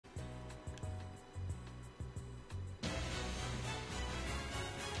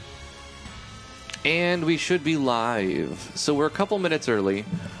And we should be live. So we're a couple minutes early.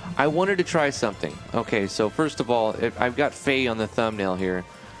 I wanted to try something. Okay, so first of all, I've got Faye on the thumbnail here,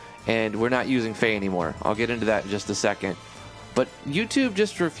 and we're not using Faye anymore. I'll get into that in just a second. But YouTube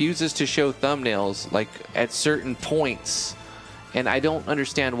just refuses to show thumbnails like at certain points, and I don't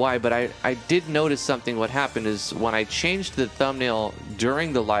understand why, but I did notice something. What happened is when I changed the thumbnail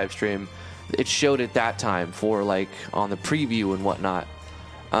during the live stream, it showed at that time for like on the preview and whatnot.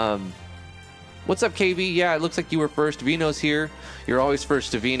 What's up, KB? Yeah, it looks like you were first. Vino's here. You're always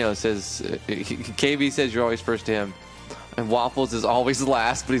first to Vino, says KB says you're always first to him. And Waffles is always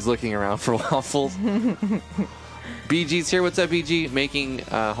last, but he's looking around for Waffles. BG's here. What's up, BG? Making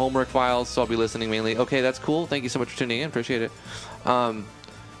homework files, so I'll be listening mainly. Okay, that's cool. Thank you so much for tuning in. Appreciate it.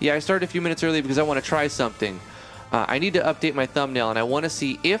 Yeah, I started a few minutes early because I want to try something. I need to update my thumbnail, and I want to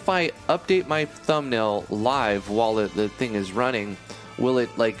see if I update my thumbnail live while the thing is running, will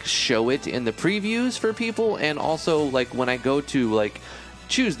it like show it in the previews for people? And also like when I go to like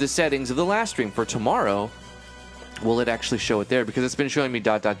choose the settings of the last stream for tomorrow, will it actually show it there? Because it's been showing me ...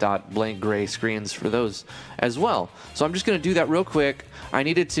 blank gray screens for those as well. So I'm just going to do that real quick. I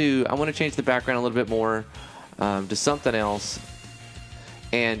want to change the background a little bit more to something else.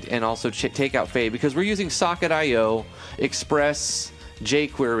 And also take out Faye, because we're using Socket.io, Express,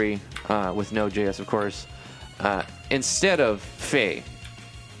 jQuery with Node.js, of course, instead of Faye.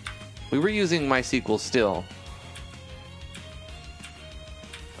 We were using MySQL still.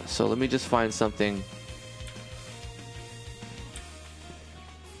 So let me just find something.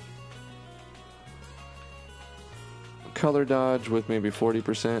 Color dodge with maybe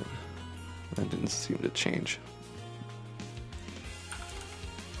 40%. That didn't seem to change.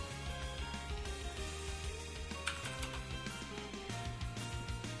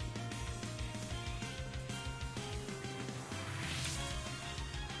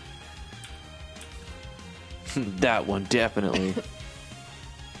 That one, definitely.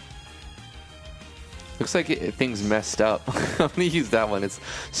 Looks like things messed up. I'm going to use that one. It's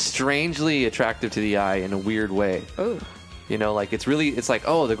strangely attractive to the eye in a weird way. Oh. You know, like it's like,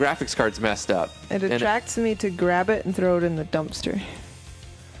 oh, the graphics card's messed up. It attracts me to grab it and throw it in the dumpster.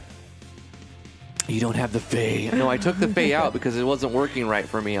 You don't have the Faye. No, I took the Faye out because it wasn't working right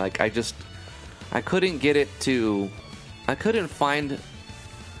for me. Like, I couldn't get it to... I couldn't find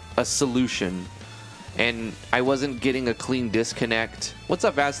a solution. And I wasn't getting a clean disconnect. What's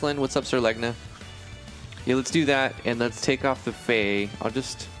up, Vaslin? What's up, Sir Legna? Yeah, let's do that, and let's take off the Faye. I'll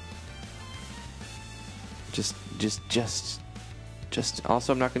just...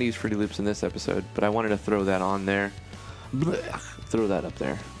 Also, I'm not going to use Fruity Loops in this episode, but I wanted to throw that on there. Blech. Throw that up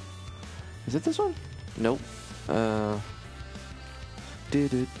there. Is it this one? Nope. I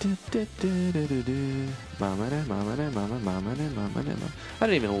didn't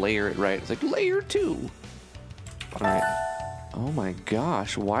even layer it right. It's like layer 2. All right. Oh my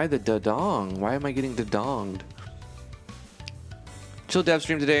gosh. Why the da-dong? Why am I getting da-donged? Chill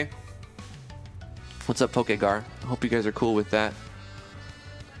Devstream today. What's up, Pokegar? I hope you guys are cool with that.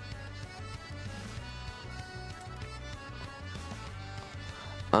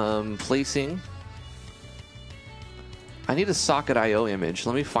 Placing. I need a Socket.io image.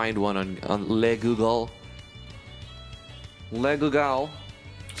 Let me find one on Le Google. Le Google.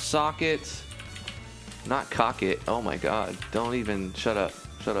 Socket. Not cock it. Oh my god. Don't even. Shut up.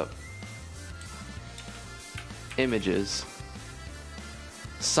 Shut up. Images.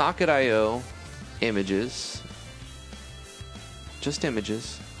 Socket.io. Images. Just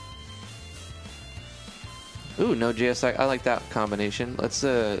images. Ooh, Node.js. I like that combination. Let's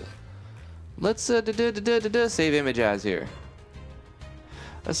save image as here.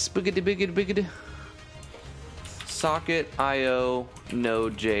 A spiggity. Socket.io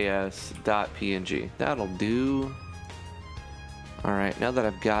Node.js.png. That'll do. All right, now that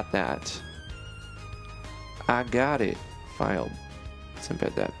I've got that, I got it. File. Let's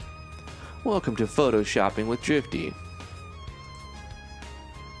embed that. Welcome to Photoshopping with Drifty,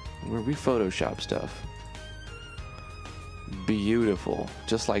 where we Photoshop stuff. Beautiful.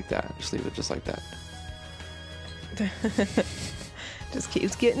 Just like that. Just leave it just like that. Just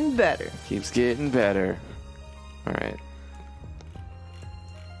keeps getting better. Keeps getting better. All right.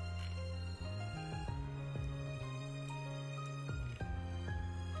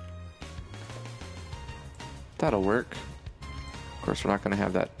 That'll work. Of course, we're not going to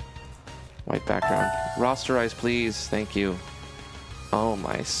have that white background. Rasterize, please. Thank you. Oh,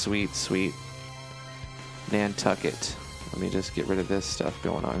 my sweet, sweet Nantucket. Let me just get rid of this stuff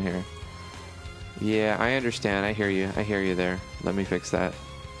going on here. Yeah, I understand. I hear you. I hear you there. Let me fix that.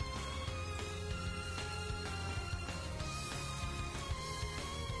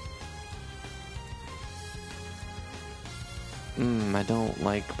 I don't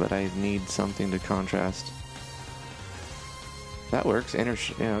like, but I need something to contrast. That works.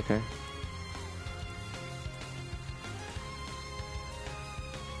 Yeah, okay.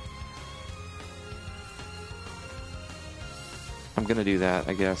 I'm gonna do that,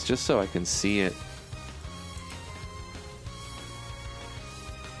 I guess, just so I can see it.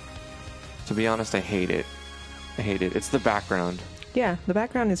 To be honest, I hate it. I hate it. It's the background. Yeah, the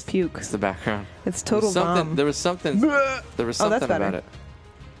background is puke. It's the background. It's total vom. There was something about it.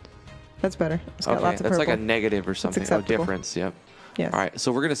 That's better. It's got lots of that's purple. like a negative or something. Oh, difference. Yep. Yes. All right,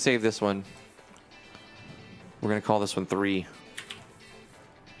 so we're gonna save this one. We're gonna call this one 3.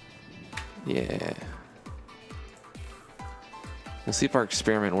 Yeah. We'll see if our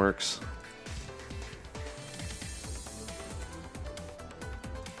experiment works.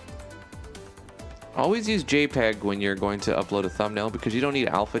 Always use JPEG when you're going to upload a thumbnail because you don't need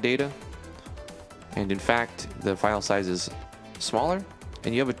alpha data. And in fact, the file size is smaller,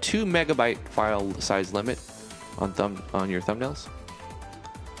 and you have a 2 megabyte file size limit on your thumbnails.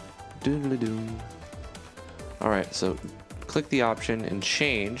 Doodle-doo. All right, so click the option and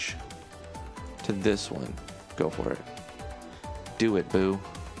change to this one. Go for it. Do it, boo.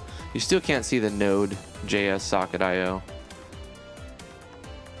 You still can't see the node JS socket IO.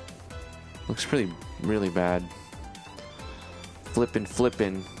 Looks really bad.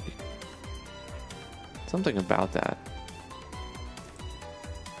 Flippin'. Something about that.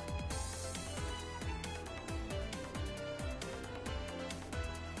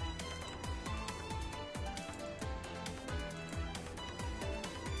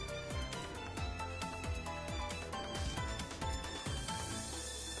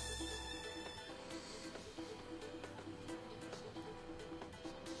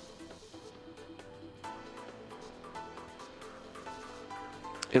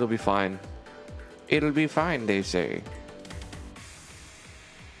 It'll be fine. It'll be fine, they say.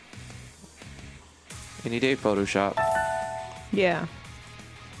 Any day, Photoshop. Yeah.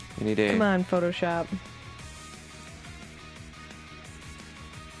 Any day. Come on, Photoshop.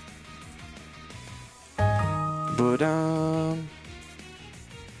 But how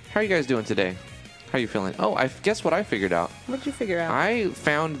are you guys doing today? How are you feeling? Oh, guess what I figured out. What'd you figure out? I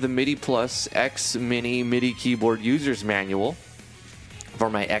found the MIDI Plus X Mini MIDI keyboard user's manual for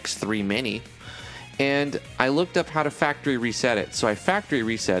my X3 Mini, and I looked up how to factory reset it. So I factory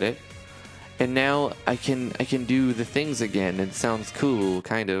reset it, and now I can do the things again. It sounds cool,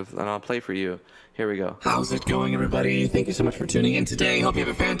 kind of, and I'll play for you. Here we go. How's it going, everybody? Thank you so much for tuning in today. Hope you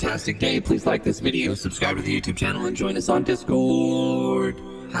have a fantastic day. Please like this video, subscribe to the YouTube channel, and join us on Discord.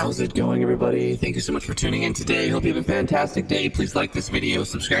 How's it going, everybody? Thank you so much for tuning in today. Hope you have a fantastic day. Please like this video,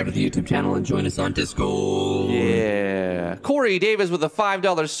 subscribe to the YouTube channel, and join us on Discord. Yeah. Corey Davis with a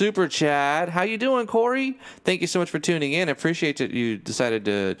 $5 super chat. How you doing, Corey? Thank you so much for tuning in. I appreciate that you decided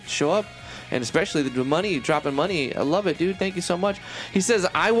to show up, and especially the money, dropping money. I love it, dude. Thank you so much. He says,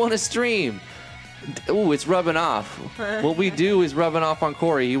 I want to stream. Ooh, it's rubbing off. What we do is rubbing off on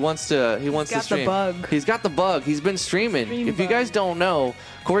Corey. He wants to stream. He's got the bug. He's got the bug. He's been streaming. If you guys don't know,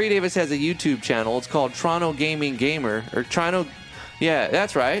 Corey Davis has a YouTube channel. It's called Toronto Gaming Gamer, or Toronto. Yeah,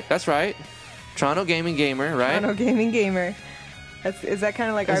 that's right. That's right. Toronto Gaming Gamer, right? Toronto Gaming Gamer. Is that kind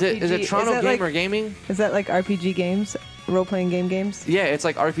of like RPG? Is it Toronto Gamer Gaming? Is that like RPG games? Role-playing games? Yeah, it's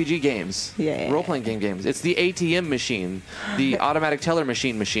like RPG games. Yeah. Role-playing games. It's the ATM machine, the automatic teller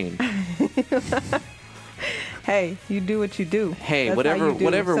machine. Hey, you do what you do. Hey, That's whatever how you do.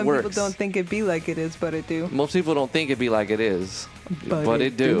 works. Some people don't think it be like it is, but it do. Most people don't think it be like it is, but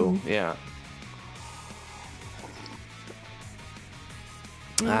it do. Yeah.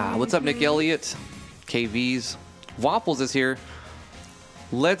 What's up, Nick Elliott? KVs. Waffles is here.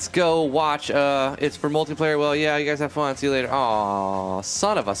 Let's go watch. It's for multiplayer. Well, yeah, you guys have fun. See you later. Aw,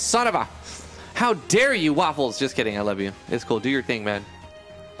 son of a. How dare you, Waffles? Just kidding. I love you. It's cool. Do your thing, man.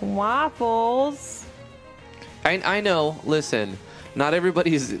 Waffles. I know. Listen, not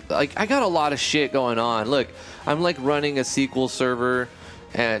everybody's like. I got a lot of shit going on. Look, I'm like running a SQL server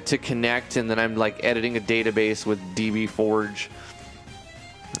to connect, and then I'm like editing a database with DB Forge.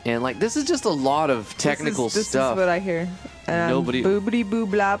 And like this is just a lot of technical stuff. This is what I hear. Nobody. Boobity boo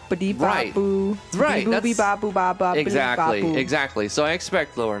blah biddy Right. boo. Right. Boobie ba boo ba ba. Exactly. So I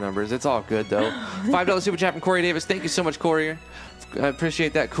expect lower numbers. It's all good though. $5 super chat from Corey Davis. Thank you so much, Corey. I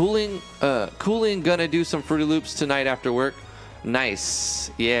appreciate that. Cooling. Gonna do some Fruity Loops tonight after work.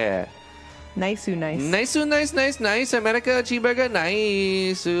 Nice. Yeah. Nice. Nice. America cheeseburger.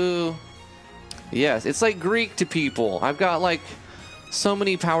 Nice. Yes, it's like Greek to people. I've got like so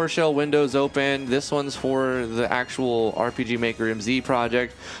many PowerShell windows open. This one's for the actual RPG Maker MZ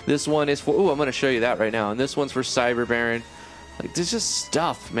project. This one is for, I'm going to show you that right now. And this one's for Cyber Baron. Like, there's just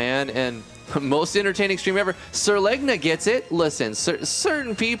stuff, man. And most entertaining stream ever. Sir Legna gets it. Listen,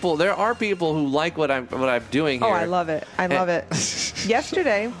 certain people, there are people who like what I'm doing here. Oh, I love it. I love it.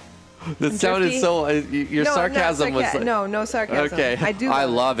 Yesterday. That sounded so. Your sarcasm was. Like, no sarcasm. Okay. I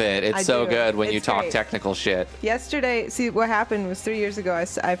love it. It's so good when you It's talk great. technical shit. Yesterday, see what happened was 3 years ago.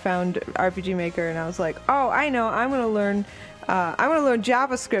 I found RPG Maker and I was like, oh, I know. I'm gonna learn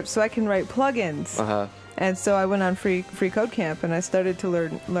JavaScript so I can write plugins. And so I went on free code camp and I started to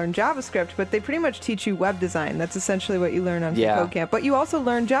learn JavaScript. But they pretty much teach you web design. That's essentially what you learn on free code camp. But you also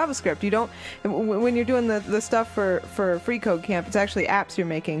learn JavaScript. You don't when you're doing the stuff for free code camp. It's actually apps you're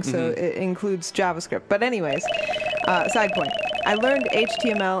making, so it includes JavaScript. But anyways, side point. I learned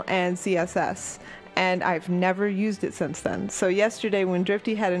HTML and CSS. And I've never used it since then. So yesterday when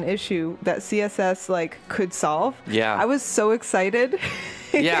Drifty had an issue that CSS could solve, I was so excited.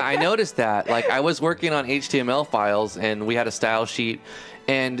 Yeah, I noticed that. Like, I was working on HTML files and we had a style sheet,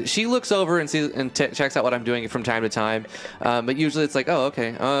 and she looks over and sees and checks out what I'm doing from time to time. But usually it's like, oh,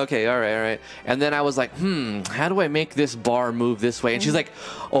 okay, all right. And then I was like, how do I make this bar move this way? And she's like,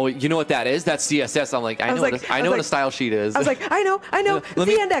 oh, you know what that is? That's CSS. I'm like, I know what a style sheet is. I was like, I know.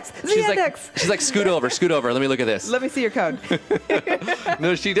 Z-index. She's like, scoot over. Let me look at this. Let me see your code.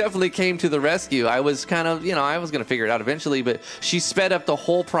 No, she definitely came to the rescue. I was kind of, I was going to figure it out eventually, but she sped up the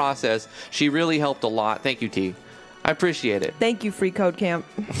whole process. She really helped a lot. Thank you, T. I appreciate it. Thank you, Free Code Camp.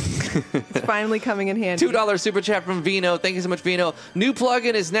 It's finally coming in handy. $2 super chat from Vino. Thank you so much, Vino. New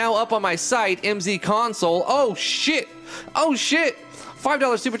plugin is now up on my site, MZ Console. Oh, shit.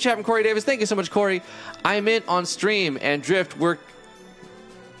 $5 super chat from Corey Davis. Thank you so much, Corey. I'm in on stream and Drift. We're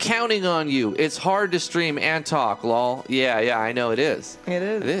counting on you. It's hard to stream and talk, lol. Yeah, I know it is. It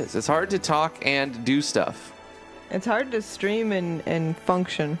is. It's hard to talk and do stuff. It's hard to stream and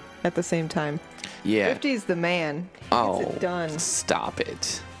function at the same time. Yeah. Drifty's the man. He gets it done. Stop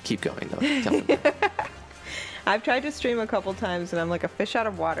it. Keep going, though. Tell me. I've tried to stream a couple times, and I'm like a fish out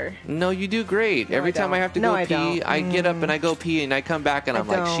of water. No, you do great. Every time I have to go pee, I get up and I go pee, and I come back, and I'm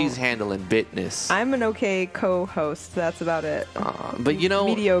like, she's handling business. I'm an okay co-host. That's about it. But,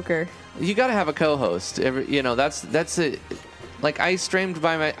 mediocre. You got to have a co-host. That's it. Like, I streamed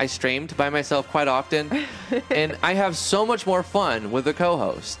by myself quite often, and I have so much more fun with a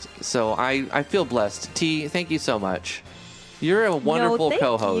co-host. So I feel blessed. T, thank you so much. You're a wonderful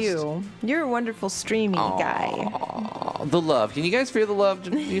co-host. Thank you. You're a wonderful streaming guy. The love. Can you guys feel the love?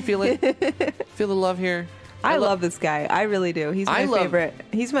 Do you feel it? Feel the love here? I love this guy. I really do. He's my favorite.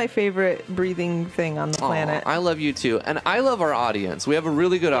 He's my favorite breathing thing on the planet. I love you too, and I love our audience. We have a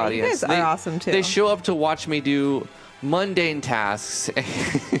really good audience. You guys are awesome too. They show up to watch me do mundane tasks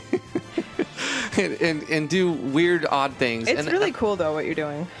and do weird, odd things. It's really cool though what you're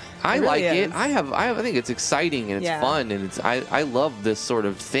doing. I like it. I think it's exciting and it's fun, and I love this sort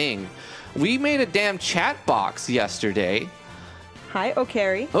of thing. We made a damn chat box yesterday. Hi,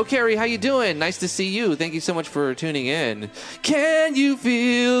 O'Carrie. O'Carrie, how you doing? Nice to see you. Thank you so much for tuning in. Can you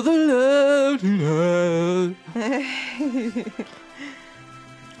feel the love?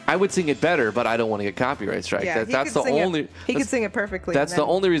 I would sing it better, but I don't want to get copyright strike. Yeah, that's the only. He could sing it perfectly. That's the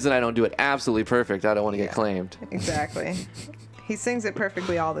only reason I don't do it absolutely perfect. I don't want to get claimed. Exactly. He sings it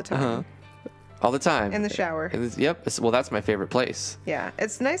perfectly all the time. All the time. In the shower. Yep. Well, that's my favorite place. Yeah.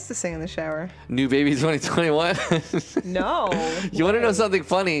 It's nice to sing in the shower. New Baby 2021. No. You want to know something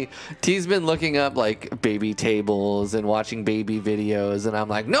funny? T's been looking up like baby tables and watching baby videos, and I'm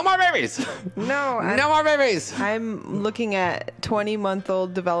like, no more babies. No. No more babies. I'm looking at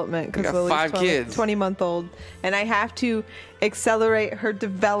 20-month-old development because Lily's 5 kids. 20-month-old, and I have to accelerate her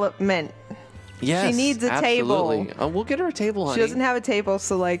development. Yes, she needs a absolutely. table. We'll get her a table, honey. She doesn't have a table,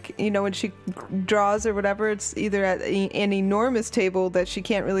 so when she draws or whatever, it's either at an enormous table that she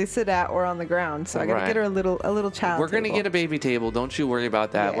can't really sit at or on the ground. So I gotta get her a little child. We're gonna get a baby table. Don't you worry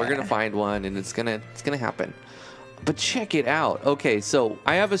about that. Yeah. We're gonna find one, and it's gonna happen. But check it out. Okay, so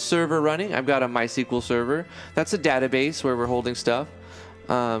I have a server running. I've got a MySQL server. That's a database where we're holding stuff.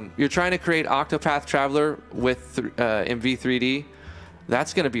 You're trying to create Octopath Traveler with MV3D.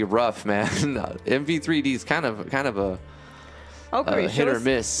 That's gonna be rough, man. MV3D is kind of a hit or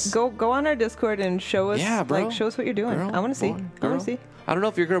miss. Go on our Discord and show us. Yeah, bro. Show us what you're doing. I want to see. I want to see. I don't know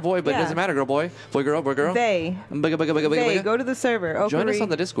if you're girl, boy, but it doesn't matter, girl, boy, girl. They go to the server. Join us on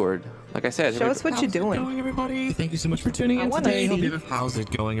the Discord. Like I said, show us what you're doing. How's it going, everybody? Thank you so much for tuning in today. How's it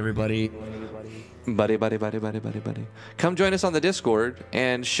going, everybody? Buddy. Come join us on the Discord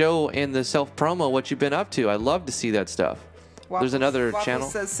and show in the self promo what you've been up to. I love to see that stuff. There's another channel.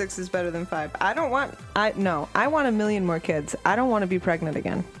 Says 6 is better than 5. I want 1 million more kids. I don't want to be pregnant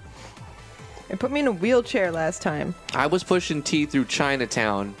again. It put me in a wheelchair last time. I was pushing T through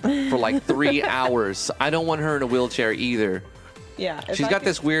Chinatown for like 3 hours. I don't want her in a wheelchair either. Yeah. She's got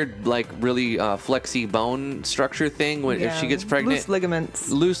this weird, like, really flexy bone structure thing when if she gets pregnant. Loose ligaments.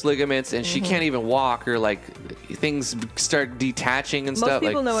 Loose ligaments, and she can't even walk, or like things start detaching and stuff. Most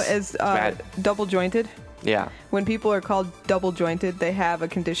people like, know it as double jointed. Yeah. When people are called double jointed, they have a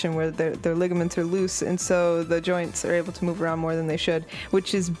condition where their ligaments are loose, and so the joints are able to move around more than they should,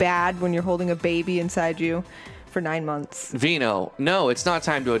 which is bad when you're holding a baby inside you for 9 months. Vino, no, it's not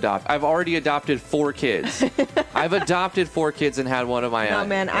time to adopt. I've already adopted 4 kids. I've adopted 4 kids and had one of my own. No,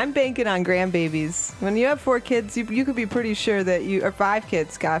 man, I'm banking on grandbabies. When you have 4 kids, you could be pretty sure that you, or 5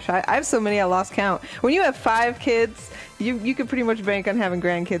 kids, gosh, I have so many I lost count. When you have 5 kids, you could pretty much bank on having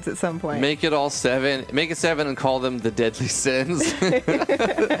grandkids at some point. Make it all 7. Make it 7 and call them the deadly sins.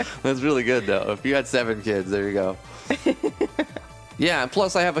 That's really good, though. If you had 7 kids, there you go. Yeah, and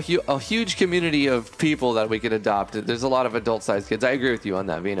plus I have a huge community of people that we could adopt. There's a lot of adult-sized kids. I agree with you on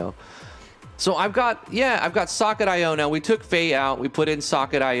that, Vino. So I've got Socket.io now. We took Faye out. We put in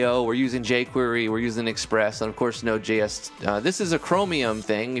Socket.io. We're using jQuery. We're using Express. And, of course, Node.js. This is a Chromium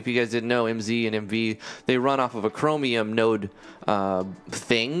thing. If you guys didn't know, MZ and MV, they run off of a Chromium node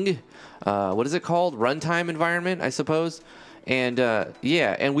thing. What is it called? Runtime environment, I suppose. And,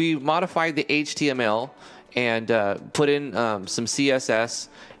 yeah, and we modified the HTML and put in some CSS.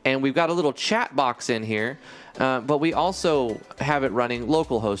 And we've got a little chat box in here. But we also have it running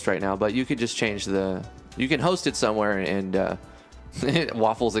localhost right now, but you could just change you can host it somewhere, and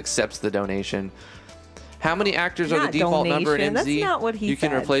Waffles accepts the donation. How many actors are the default number in MZ? That's not what he You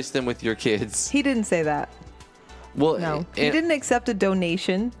said. can replace them with your kids. He didn't say that. Well, No, he didn't accept a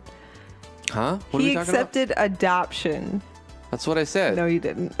donation. Huh? What are He we talking about? accepted adoption. That's what I said. No, you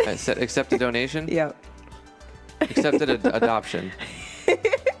didn't. I said accept a donation? Yep. Accepted adoption.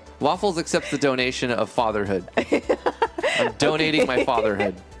 Waffles accepts the donation of fatherhood. I'm donating my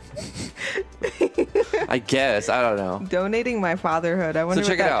fatherhood. I guess. I don't know. Donating my fatherhood. I wonder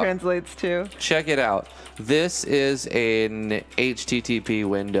what that translates to. Check it out. This is an HTTP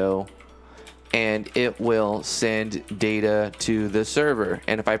window, and it will send data to the server.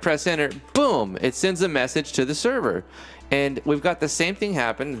 And if I press enter, boom, it sends a message to the server. And we've got the same thing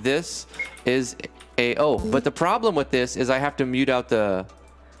happen. This is but the problem with this is I have to mute out the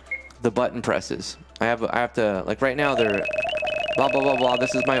button presses. I have to, like, right now they're blah blah blah blah.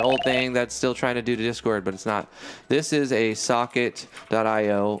 This is my old thing that's still trying to do to Discord, but it's not. This is a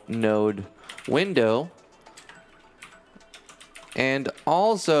socket.io node window, and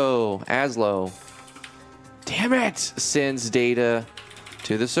also Aslo, damn it, sends data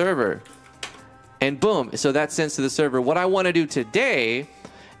to the server, and boom, so that sends to the server. What I want to do today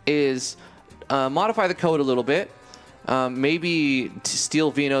is modify the code a little bit. Maybe to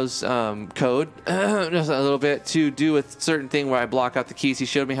steal Vino's code just a little bit to do a certain thing where I block out the keys. He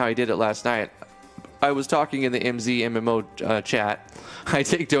showed me how he did it last night. I was talking in the MZMMO chat. I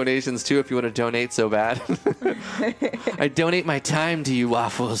take donations too if you want to donate so bad. I donate my time to you,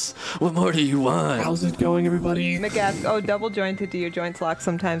 Waffles. What more do you want? How's it going, everybody? Mick asks, oh, double jointed, do your joints lock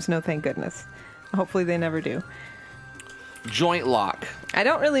sometimes? No, thank goodness. Hopefully they never do. Joint lock. I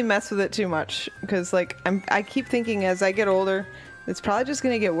don't really mess with it too much because, like, I keep thinking as I get older, it's probably just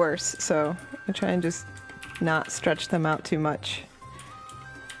going to get worse. So I try and just not stretch them out too much.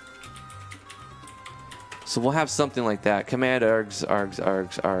 So we'll have something like that. Command args, args,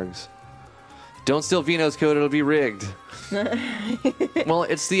 args, args. Don't steal Vino's code, it'll be rigged. Well,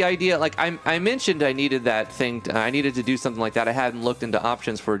 it's the idea, like I mentioned I needed that thing, I needed to do something like that. I hadn't looked into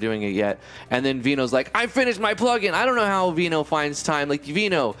options for doing it yet. And then Vino's like, I finished my plugin. I don't know how Vino finds time. Like,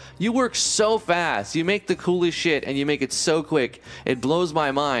 Vino, you work so fast. You make the coolest shit and you make it so quick. It blows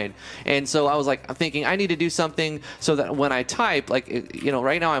my mind. And so I was like, I'm thinking I need to do something so that when I type, like, you know,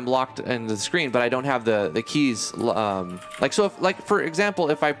 right now I'm locked in the screen, but I don't have the keys. Like, so if, like, for example,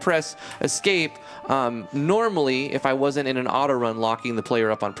 if I press escape, normally if I wasn't in an auto run locking the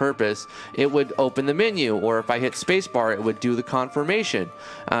player up on purpose, it would open the menu, or if I hit spacebar, it would do the confirmation.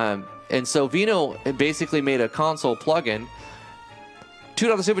 And so Vino basically made a console plugin.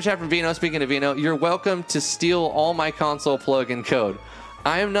 $2 super chat from Vino. Speaking of Vino, you're welcome to steal all my console plugin code.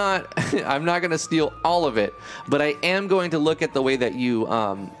 I'm not going to steal all of it, but I am going to look at the way that you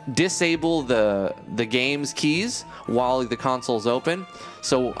disable the game's keys while the console's open.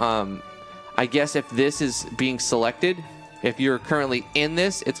 So I guess if this is being selected, if you're currently in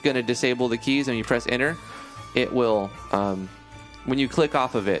this, it's going to disable the keys, and you press enter. It will, when you click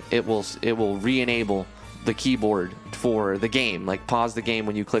off of it, it will re-enable the keyboard for the game, like pause the game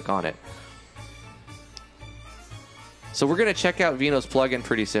when you click on it. So we're going to check out Vino's plugin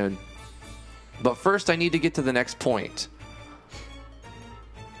pretty soon. But first, I need to get to the next point.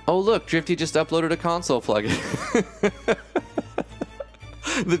 Oh, look, Drifty just uploaded a console plugin.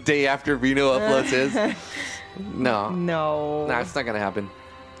 The day after Vino uploads his. No, it's not going to happen.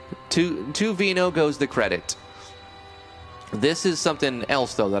 To Vino goes the credit. This is something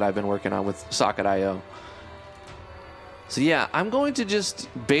else, though, that I've been working on with Socket.io. So, yeah, I'm going to just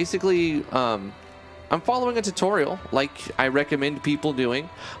basically... I'm following a tutorial like I recommend people doing.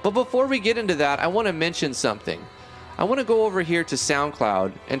 But before we get into that, I want to mention something. I want to go over here to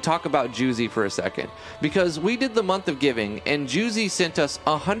SoundCloud and talk about Juicy for a second. Because we did the month of giving, and Juicy sent us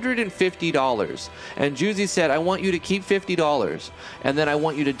 $150. And Juicy said, I want you to keep $50, and then I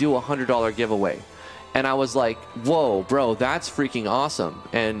want you to do a $100 giveaway. And I was like, whoa, bro, that's freaking awesome.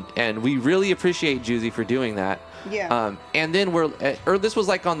 And we really appreciate Juicy for doing that. Yeah. And then this was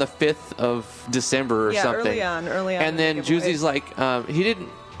like on the 5th of December or something. Early on. And then Juicy's like, I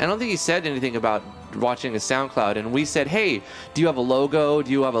don't think he said anything about watching a SoundCloud. And we said, hey, do you have a logo?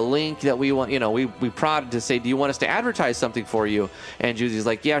 Do you have a link that we want? You know, we prodded to say, do you want us to advertise something for you? And Juicy's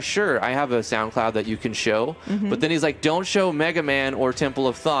like, yeah, sure. I have a SoundCloud that you can show. But then he's like, don't show Mega Man or Temple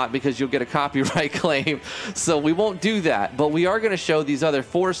of Thought because you'll get a copyright claim. So we won't do that. But we are going to show these other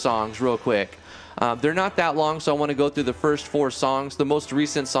 4 songs real quick. They're not that long, so I want to go through the first 4 songs, the most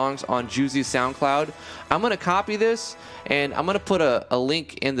recent songs on Juicy's SoundCloud. I'm going to copy this, and I'm going to put a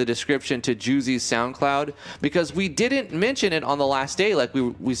link in the description to Juicy's SoundCloud, because we didn't mention it on the last day like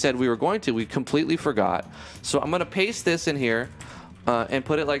we said we were going to. We completely forgot. So I'm going to paste this in here and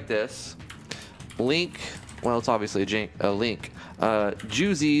put it like this. Link, well, it's obviously a link.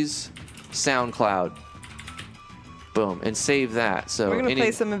 Juicy's SoundCloud. Boom, and save that. So we're gonna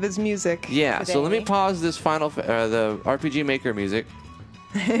play some of his music. Yeah. Today. So let me pause this the RPG Maker music.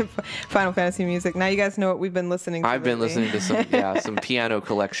 Final Fantasy music. Now you guys know what we've been listening to. I've been listening to some piano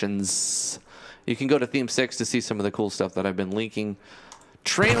collections. You can go to Theme 6 to see some of the cool stuff that I've been linking.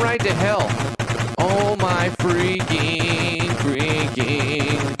 Train Ride to Hell. Oh my freaking.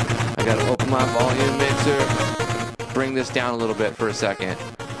 I gotta open my volume mixer. Bring this down a little bit for a second,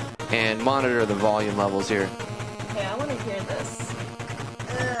 and monitor the volume levels here. Okay, I want to hear this.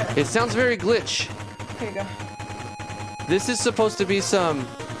 It sounds very glitch. Here you go. This is supposed to be some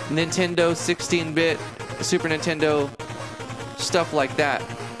Nintendo 16-bit, Super Nintendo stuff like that.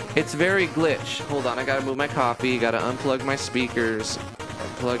 It's very glitch. Hold on, I gotta move my coffee, gotta unplug my speakers,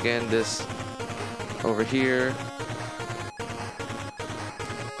 plug in this over here.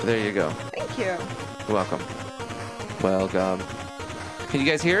 There you go. Thank you. You're welcome. Welcome. Can you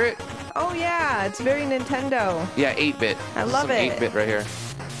guys hear it? Oh yeah, it's very Nintendo. Yeah, 8-bit. I love it. 8-bit right here.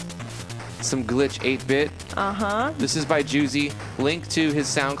 Some glitch 8-bit. Uh-huh. This is by Juicy. Link to his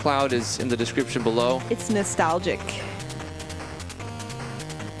SoundCloud is in the description below. It's nostalgic.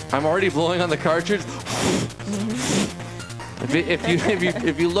 I'm already blowing on the cartridge.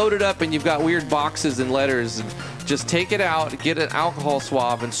 If you load it up and you've got weird boxes and letters, just take it out, get an alcohol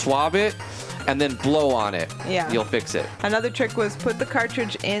swab and swab it, and then blow on it. Yeah. You'll fix it. Another trick was put the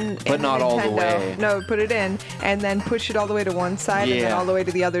cartridge in. But not all the way. No, put it in and then push it all the way to one side and then Yeah. all the way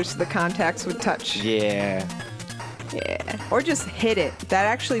to the other so the contacts would touch. Yeah. Yeah. Or just hit it. That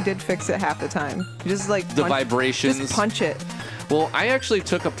actually did fix it half the time. Just like The vibrations. Just punch it. Well, I actually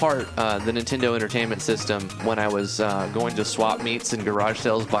took apart the Nintendo Entertainment System when I was going to swap meets and garage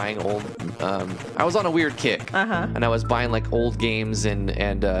sales buying old... I was on a weird kick. And I was buying like old games and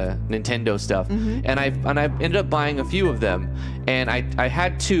Nintendo stuff. And I ended up buying a few of them. And I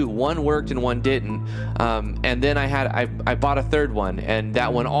had 2. One worked and one didn't. And then I bought a 3rd one, and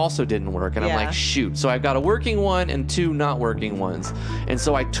that one also didn't work. And I'm like, shoot. So I've got a working one and 2 not working ones. And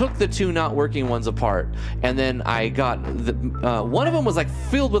so I took the 2 not working ones apart. And then I got... one of them was like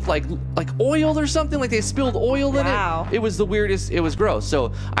filled with like oil or something, like they spilled oil in it. It was the weirdest. It was gross.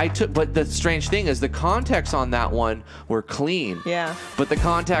 So but the strange thing is the contacts on that one were clean. Yeah. But the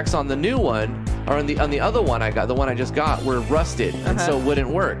contacts on the new one, or on the other one the one I just got, were rusted, and so it wouldn't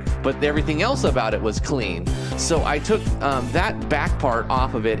work. But everything else about it was clean. So I took that back part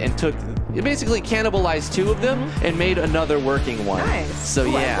off of it and it basically cannibalized 2 of them and made another working one. Nice. So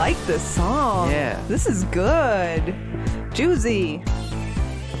Ooh, yeah. I like this song. Yeah. This is good. Juicy.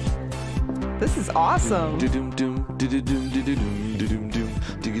 This is awesome.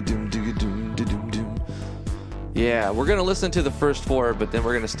 Yeah, we're gonna listen to the first 4, but then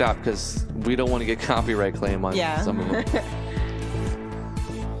we're gonna stop because we don't want to get copyright claim on some of them.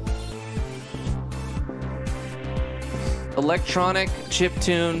 Electronic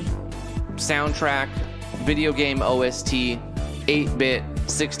chiptune soundtrack, video game OST, 8-bit,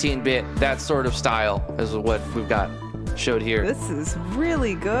 16-bit, that sort of style is what we've got showed here. This is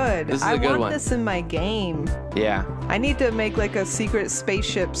really good. This is a good I want one. this in my game. Yeah. I need to make like a secret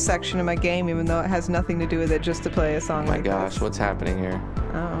spaceship section of my game, even though it has nothing to do with it, just to play a song Oh my like gosh, this. what's happening here?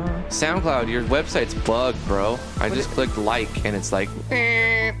 Oh. SoundCloud, your website's bugged, bro. I just clicked like, and it's like,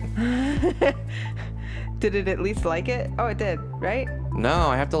 Did it at least like it? Oh, it did, right? no,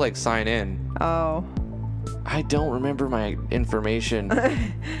 I have to like sign in. Oh. I don't remember my information. I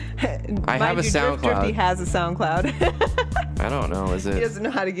have a Mind you, SoundCloud. Drifty has a SoundCloud. I don't know. Is He it? doesn't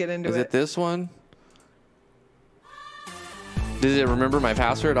know how to get into Is it. it this one? Does it remember my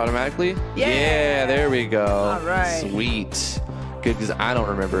password automatically? Yeah. There we go. All right. Sweet. Good, because I don't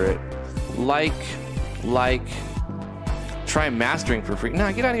remember it. Like. Try mastering for free.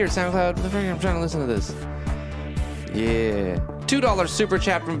 Nah, get out of here, SoundCloud. I'm trying to listen to this. Yeah. $2 super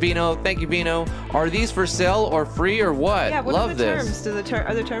chat from Vino. Thank you, Vino. Are these for sale or free or what? Yeah, what Love are the this. terms?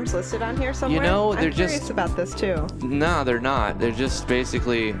 Are the terms listed on here somewhere? know, I'm they're curious just- about this too. Nah, they're not. They're just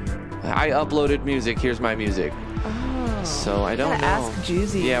basically, I uploaded music. Here's my music. Oh. So I don't Gotta know. ask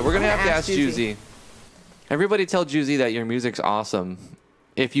Juicy. Yeah, we're gonna I'm have to ask Juicy. Everybody tell Juicy that your music's awesome.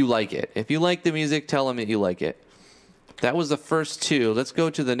 If you like it. If you like the music, tell him that you like it. That was the first two. Let's go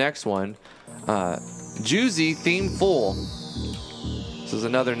to the next one. Juicy Theme Full. This is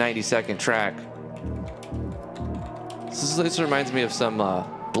another 90-second track. This reminds me of some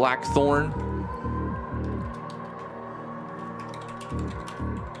Blackthorn.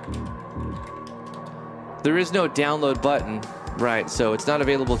 There is no download button, right? So it's not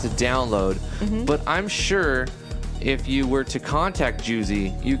available to download. But I'm sure if you were to contact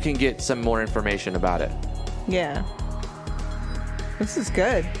Juicy, you can get some more information about it. Yeah. This is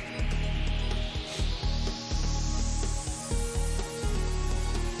good.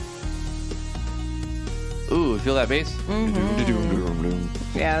 Ooh, feel that bass?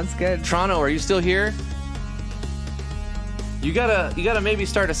 Yeah, that's good. Toronto, are you still here? You gotta maybe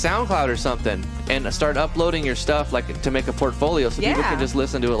start a SoundCloud or something and start uploading your stuff like to make a portfolio so people Yeah. can just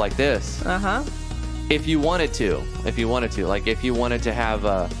listen to it like this. Uh-huh. If you wanted to, like if you wanted to have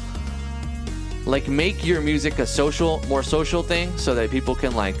like make your music a more social thing so that people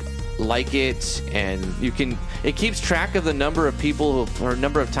can like it, and it keeps track of the number of people or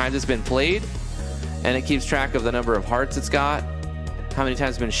number of times it's been played, and it keeps track of the number of hearts it's got, how many times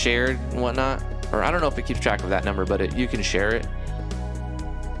it's been shared and whatnot. Or I don't know if it keeps track of that number, but you can share it.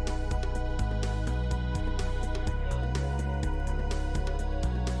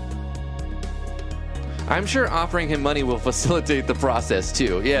 I'm sure offering him money will facilitate the process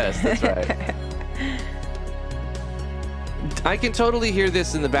too. Yes, that's right. I can totally hear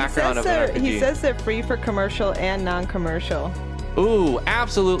this in the background of an RPG. He says they're free for commercial and non-commercial. Ooh,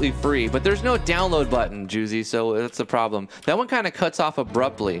 absolutely free, but there's no download button, Juicy, so that's the problem. That one kind of cuts off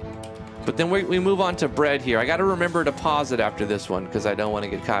abruptly. But then we move on to Bread here. I got to remember to pause it after this one because I don't want to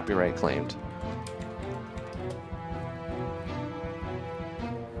get copyright claimed.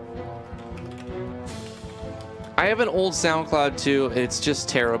 I have an old SoundCloud too. It's just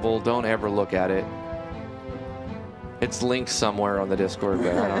terrible. Don't ever look at it. It's linked somewhere on the Discord,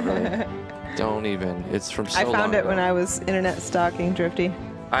 but I don't really. Don't even. It's from so long I found it ago. when I was internet stalking Drifty.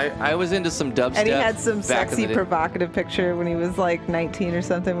 I was into some dubstep. And he had some back in sexy, the day. provocative picture when he was like 19 or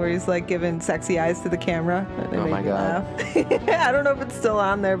something, where he's like giving sexy eyes to the camera. And it Oh made my me God. laugh. I don't know if it's still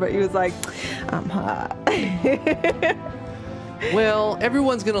on there, but he was like, I'm hot. Well,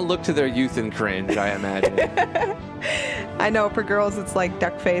 everyone's gonna look to their youth and cringe, I imagine. I know for girls it's like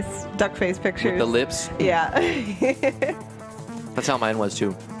duck face pictures. With the lips. Yeah. That's how mine was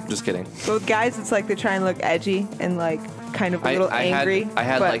too. Just kidding. But with guys, it's like they try and look edgy and like kind of a little angry, I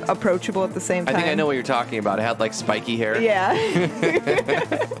had but like approachable at the same time. I think I know what you're talking about. I had like spiky hair. Yeah.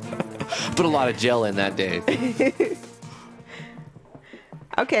 Put a lot of gel in that day.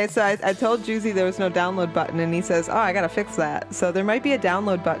 Okay, so I told Juicy there was no download button, and he says, oh, I gotta fix that. So there might be a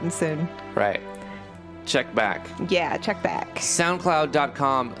download button soon. Right. Check back. Yeah, check back.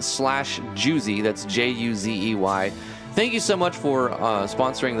 SoundCloud.com/Juzey. That's Juzey. Thank you so much for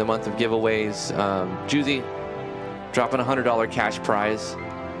sponsoring the month of giveaways. Juzey, dropping a $100 cash prize.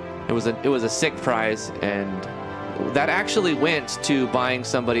 It was a sick prize, and that actually went to buying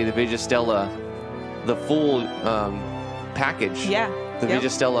somebody the Vigistella, the full package. Yeah. The yep.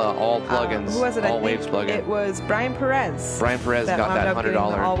 Vigistella all plugins, Who was it? all I waves think plugin. it was Brian Perez. Brian Perez got wound that up getting the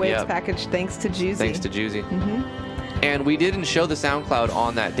 $100. all waves Yep. package thanks to Juicy. Thanks to Juicy. Mm-hmm. And we didn't show the SoundCloud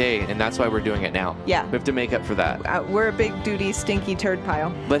on that day, and that's why we're doing it now. Yeah. We have to make up for that. We're a big duty stinky turd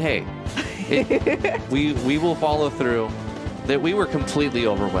pile. But hey, we will follow through. That we were completely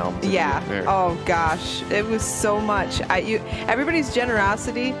overwhelmed. Yeah. Oh gosh, it was so much. Everybody's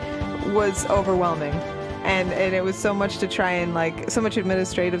generosity was overwhelming. and it was so much to try and like so much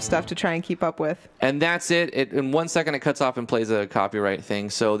administrative stuff to try and keep up with. And that's it. In 1 second, it cuts off and plays a copyright thing.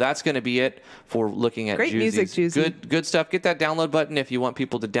 So that's going to be it for looking at Great music, Juicy. Good stuff. Get that download button if you want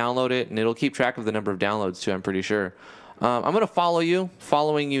people to download it, and it'll keep track of the number of downloads too, I'm pretty sure. I'm going to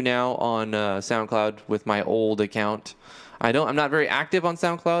following you now on SoundCloud with my old account. I'm not very active on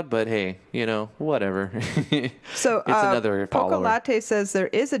SoundCloud, but hey, whatever. So it's another follower. Poco Latte says there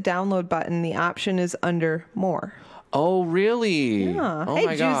is a download button. The option is under more. Oh, really? Yeah. Oh, hey,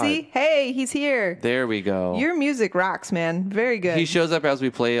 my Juicy. God. Hey, he's here. There we go. Your music rocks, man. Very good. He shows up as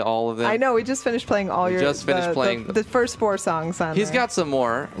we play all of them. I know. We just finished playing the first 4 songs on. He's there. got some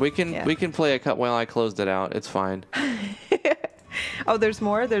more. We can play a cut while I closed it out. It's fine. Oh, there's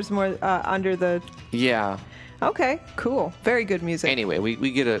more. There's more under the. Yeah. Okay, cool. Very good music. Anyway,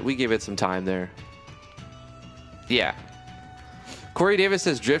 we give it some time there. Yeah. Corey Davis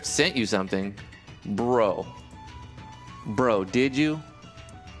says Drift sent you something. Bro, did you?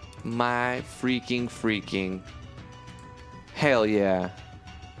 My freaking. Hell yeah.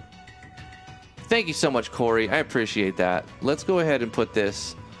 Thank you so much, Corey. I appreciate that. Let's go ahead and put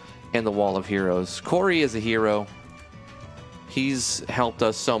this in the Wall of Heroes. Corey is a hero. He's helped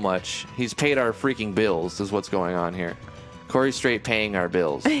us so much. He's paid our freaking bills is what's going on here. Corey's straight paying our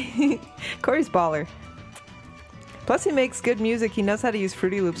bills. Corey's baller. Plus, he makes good music. He knows how to use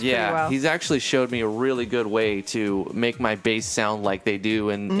Fruity Loops pretty well. He's actually showed me a really good way to make my bass sound like they do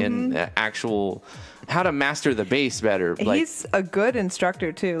in actual... How to master the bass better. He's a good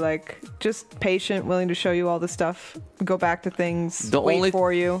instructor, too. Like, just patient, willing to show you all the stuff, go back to things, wait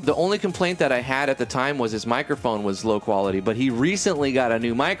for you. The only complaint that I had at the time was his microphone was low quality, but he recently got a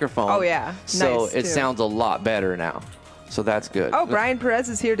new microphone. Oh, yeah. So nice, it too. sounds a lot better now. So that's good. Oh, Brian Perez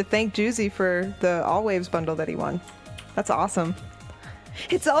is here to thank Juicy for the All Waves bundle that he won. That's awesome.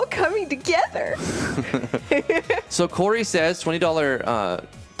 It's all coming together. So Corey says $20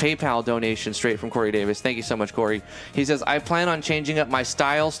 PayPal donation straight from Corey Davis. Thank you so much, Corey. He says, I plan on changing up my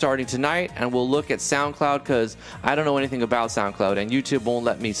style starting tonight, and we'll look at SoundCloud because I don't know anything about SoundCloud, and YouTube won't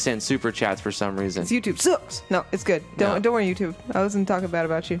let me send super chats for some reason. YouTube sucks. No, it's good. Don't worry, YouTube. I wasn't talking bad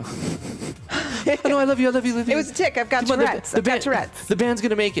about you. No, I love you. It was a tick. I've got Tourette's. I've got Tourette's. The band's going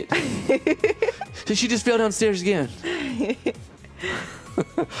to make it. She just fell downstairs again.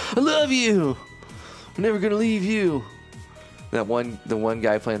 I love you. I'm never going to leave you. The one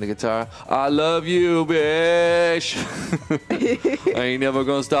guy playing the guitar. I love you, bitch. I ain't never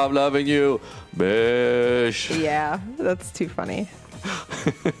gonna stop loving you, bitch. Yeah, that's too funny.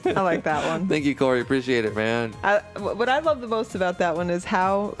 I like that one. Thank you, Corey. Appreciate it, man. What I love the most about that one is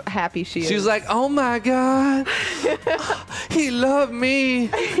how happy she is. She's like, oh my God, he loved me.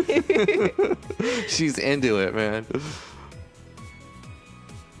 She's into it, man.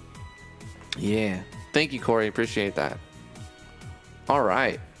 Yeah. Thank you, Corey. Appreciate that. All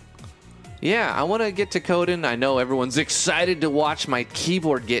right. Yeah, I want to get to coding. I know everyone's excited to watch my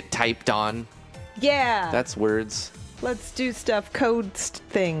keyboard get typed on. Yeah. That's words. Let's do stuff, code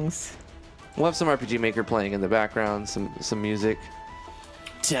things. We'll have some RPG Maker playing in the background, some music.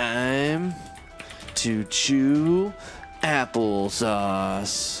 Time to chew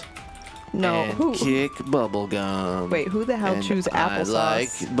applesauce. No, and kick bubble gum. Wait, who the hell chews applesauce? I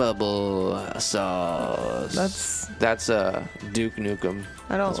like bubble sauce. That's Duke Nukem.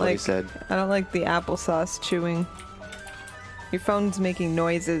 That's what he said. I don't like the applesauce chewing. Your phone's making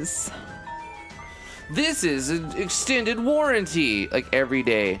noises. This is an extended warranty. Like every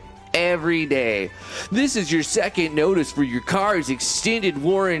day. Every day. This is your second notice for your car's extended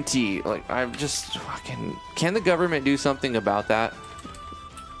warranty. Like, I'm just fucking... Can the government do something about that?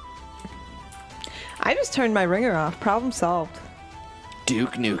 I just turned my ringer off. Problem solved.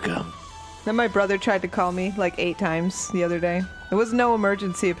 Duke Nukem. Then my brother tried to call me like 8 times the other day. It was no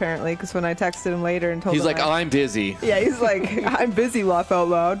emergency apparently, because when I texted him later and told him... He's like, I'm busy. Yeah, he's like, I'm busy, laugh out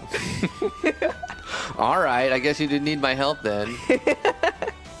loud. All right, I guess you didn't need my help then.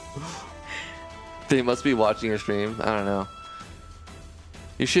 They must be watching your stream. I don't know.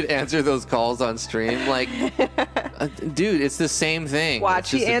 You should answer those calls on stream. Like, dude, it's the same thing. Watch,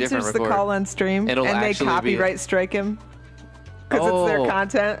 he answers the call on stream, and they copyright strike him because it's their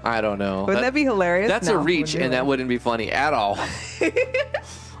content. I don't know. Wouldn't that be hilarious? That's a reach, and that wouldn't be funny at all.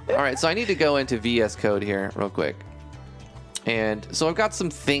 All right, so I need to go into VS Code here real quick. And so I've got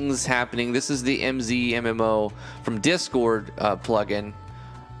some things happening. This is the MZMMO from Discord plugin.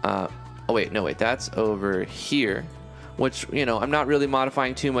 Oh, wait, no, wait, that's over here. Which, you know, I'm not really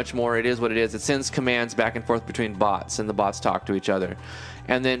modifying too much more. It is what it is. It sends commands back and forth between bots, and the bots talk to each other.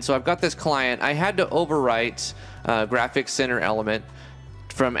 And then, so I've got this client. I had to overwrite graphics center element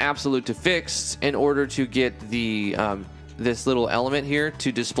from absolute to fixed in order to get the this little element here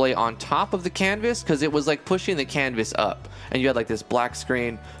to display on top of the canvas, because it was like pushing the canvas up, and you had like this black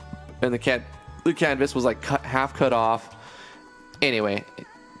screen, and the canvas was like half cut off. Anyway,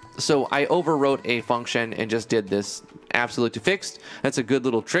 so I overwrote a function and just did this absolute to fixed. That's a good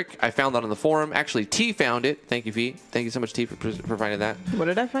little trick. I found that on the forum. Actually, T found it. Thank you, V. Thank you so much, T, for finding that. What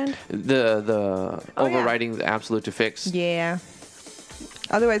did I find? The overwriting the absolute to fixed. Yeah.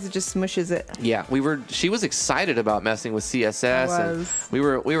 Otherwise, it just smushes it. Yeah, she was excited about messing with CSS. And we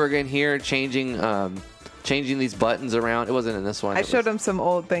were in here changing these buttons around. It wasn't in this one. I showed him some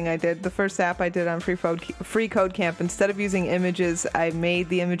old thing I did. The first app I did on Free Code Camp, instead of using images, I made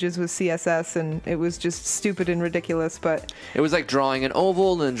the images with CSS, and it was just stupid and ridiculous. But it was like drawing an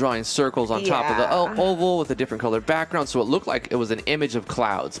oval and then drawing circles on top of the oval with a different colored background, so it looked like it was an image of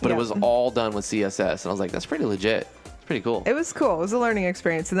clouds, but it was all done with CSS, and I was like, that's pretty legit. Pretty cool. It was cool. It was a learning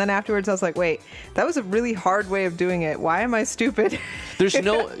experience. And then afterwards, I was like, wait, that was a really hard way of doing it. Why am I stupid? There's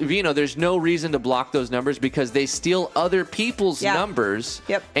no, there's no reason to block those numbers, because they steal other people's numbers.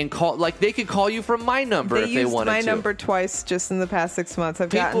 Yep. And call, like, they could call you from my number if they wanted to. They used my number twice just in the past 6 months.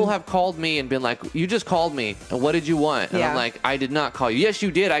 People have called me and been like, you just called me, and what did you want? And I'm like, I did not call you. Yes,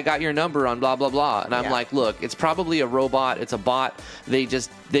 you did. I got your number on blah, blah, blah. And I'm like, look, it's probably a robot. It's a bot.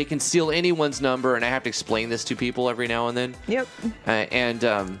 They can steal anyone's number, and I have to explain this to people every now and then. Yep.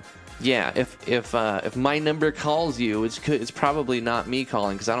 Yeah, if my number calls you, it's probably not me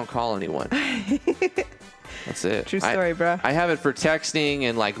calling, because I don't call anyone. That's it. True story, bro. I have it for texting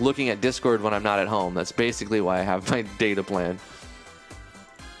and like looking at Discord when I'm not at home. That's basically why I have my data plan.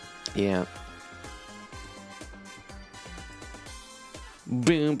 Yeah.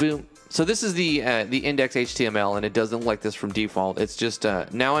 Boom, boom. So this is the index HTML, and it doesn't look like this from default. It's just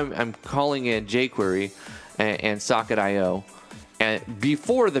now I'm calling in jQuery and Socket.io and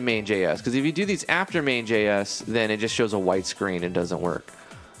before the main.js, because if you do these after main.js, then it just shows a white screen and doesn't work.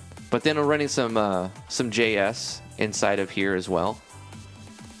 But then we're running some JS inside of here as well.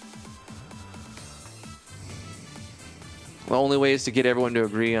 The only way is to get everyone to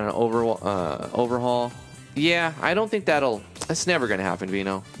agree on an overhaul. Yeah, I don't think that's never going to happen,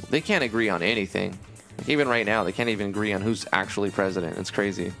 Vino. They can't agree on anything. Like even right now, they can't even agree on who's actually president. It's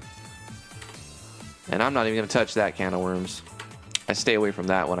crazy. And I'm not even going to touch that can of worms. I stay away from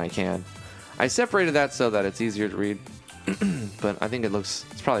that when I can. I separated that so that it's easier to read. But I think it's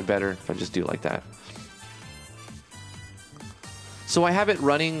probably better if I just do it like that. So I have it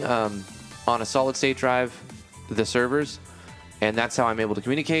running on a solid state drive, the servers, and that's how I'm able to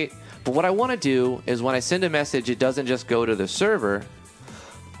communicate. But what I want to do is when I send a message, it doesn't just go to the server.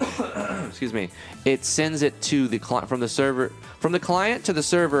 Excuse me. It sends it to the client from the client to the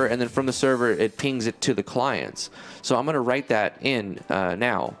server, and then from the server it pings it to the clients. So I'm going to write that in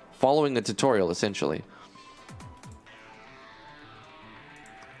now, following the tutorial essentially.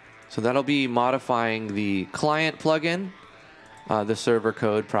 So that'll be modifying the client plugin, the server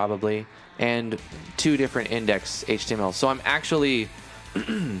code probably, and 2 different index HTML. So I'm actually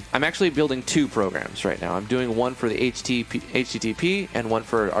building 2 programs right now. I'm doing one for the HTTP and one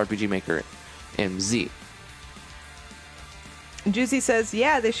for RPG Maker MZ. Juicy says,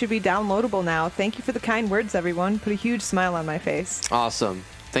 yeah, they should be downloadable now. Thank you for the kind words, everyone. Put a huge smile on my face. Awesome.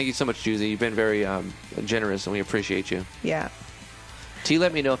 Thank you so much, Juicy. You've been very generous, and we appreciate you. Yeah. T,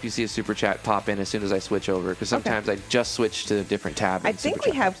 let me know if you see a super chat pop in as soon as I switch over, because sometimes I just switch to a different tab. I think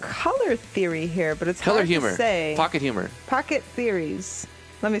we have color theory here, but it's color hard humor. To say. Pocket humor. Pocket theories.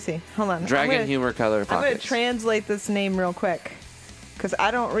 Let me see. Hold on. Dragon humor color pockets. I'm going to translate this name real quick, because I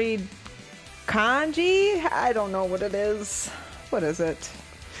don't read kanji. I don't know what it is. What is it?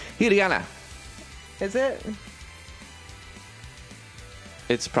 Hiragana. Is it?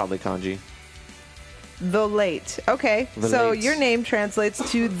 It's probably kanji. The late. Okay. So your name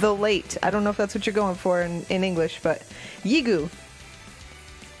translates to the late. I don't know if that's what you're going for in English, but Yigu.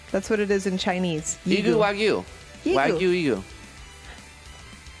 That's what it is in Chinese. Yigu Wagyu. Wagyu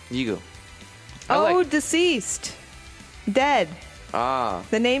Yigu. Oh, deceased. Dead. Ah.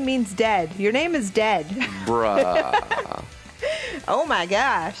 The name means dead. Your name is dead. Bruh. Oh my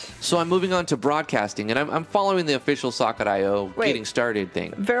gosh. So I'm moving on to broadcasting, and I'm following the official Socket.io getting started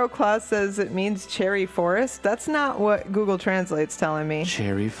thing. Vero Claus says it means cherry forest. That's not what Google Translate's telling me.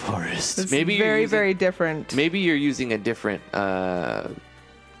 Cherry forest. It's very different. Maybe you're using a different...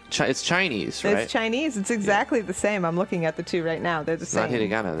 it's Chinese, right? It's Chinese. It's exactly the same. I'm looking at the 2 right now. They're the same. Not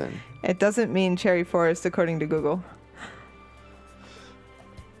hiragana, then. It doesn't mean cherry forest according to Google.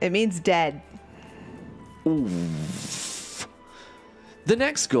 It means dead. Ooh. The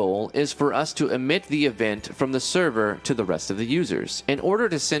next goal is for us to emit the event from the server to the rest of the users. In order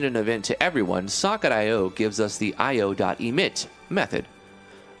to send an event to everyone, socket.io gives us the io.emit method.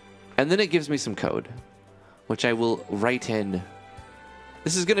 And then it gives me some code, which I will write in.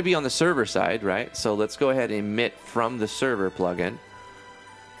 This is going to be on the server side, right? So let's go ahead and emit from the server plugin.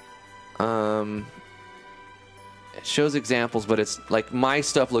 It shows examples, but it's like my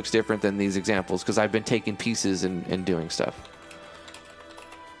stuff looks different than these examples because I've been taking pieces and doing stuff.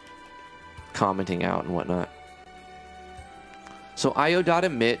 Commenting out and whatnot. So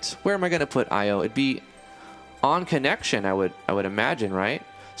io.emit, where am I going to put io? It'd be on connection, I would imagine, right?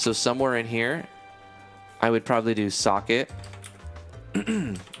 So somewhere in here, I would probably do socket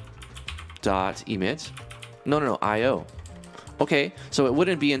dot emit. No, io. Okay, so it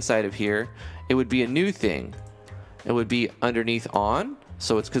wouldn't be inside of here. It would be a new thing. It would be underneath on.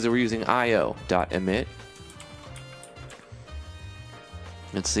 So it's because we're using io.emit.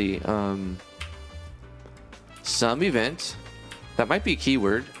 Let's see. Some event. That might be a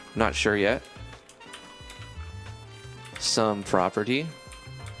keyword. Not sure yet. Some property.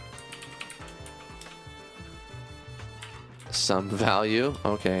 Some value.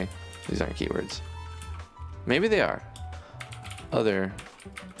 Okay. These aren't keywords. Maybe they are. Other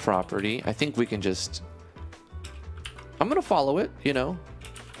property. I think we can just... I'm going to follow it, you know.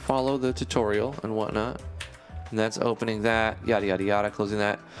 Follow the tutorial and whatnot. And that's opening that, yada, yada, yada, closing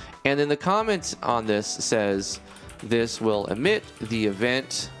that. And then the comment on this says, this will emit the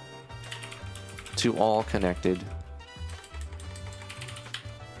event to all connected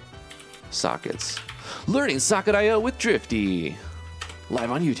sockets. Learning Socket.io with Drifty.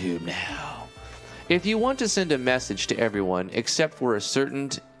 Live on YouTube now. If you want to send a message to everyone except for a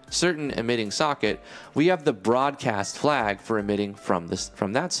certain emitting socket, we have the broadcast flag for emitting from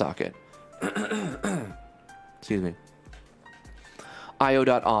that socket. Excuse me.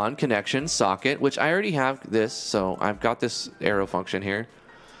 io.on connection socket, which I already have this, so I've got this arrow function here.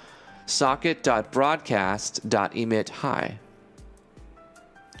 Socket.broadcast.emit hi.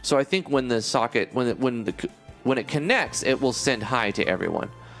 So I think when the socket when it connects, it will send hi to everyone.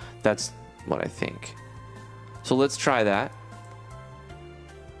 That's what I think. So let's try that.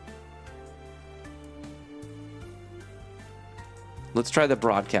 Let's try the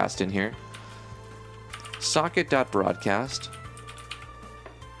broadcast in here. Socket.broadcast.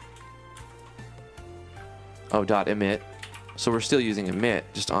 Oh, .emit. So we're still using emit,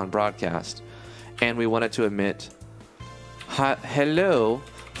 just on broadcast. And we want it to emit hello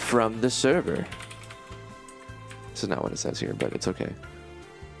from the server. This is not what it says here, but it's okay.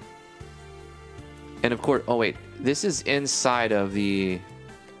 And of course, oh wait, this is inside of the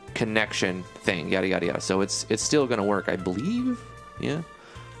connection thing, yada, yada, yada. So it's still going to work, I believe. Yeah.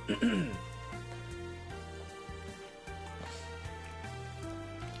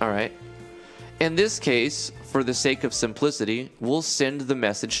 All right. In this case, for the sake of simplicity, we'll send the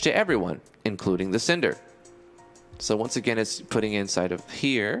message to everyone, including the sender. So once again, it's putting inside of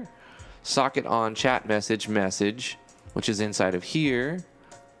here, socket on chat message, which is inside of here,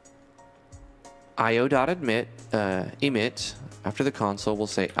 io.emit, emit, after the console, we'll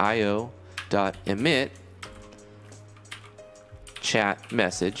say io.emit chat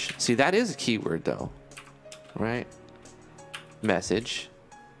message. See, that is a keyword though, right? Message.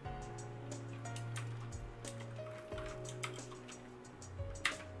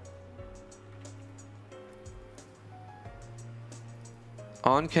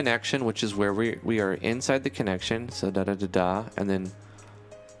 On connection, which is where we are inside the connection, so da-da-da-da, and then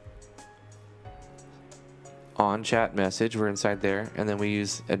on chat message, we're inside there, and then we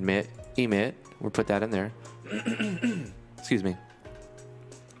use emit, we'll put that in there. Excuse me.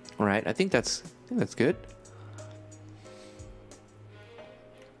 All right, I think that's good.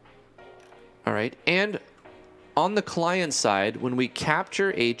 All right, and on the client side, when we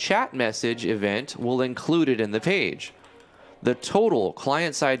capture a chat message event, we'll include it in the page. The total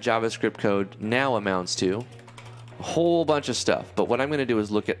client-side JavaScript code now amounts to a whole bunch of stuff. But what I'm going to do is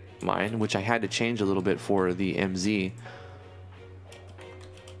look at mine, which I had to change a little bit for the MZ.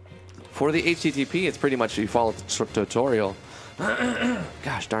 For the HTTP, it's pretty much you follow the tutorial.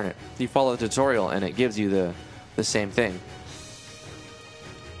 Gosh darn it. You follow the tutorial and it gives you the same thing.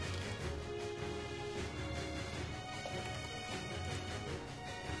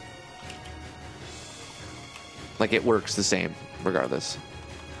 Like it works the same regardless.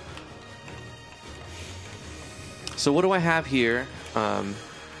 So what do I have here?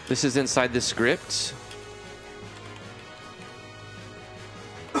 This is inside the script.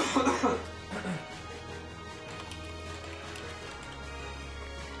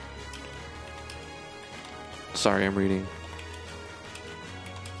 Sorry, I'm reading.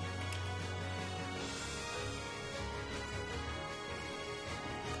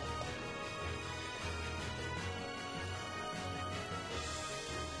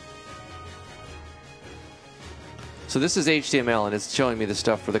 So this is HTML, and it's showing me the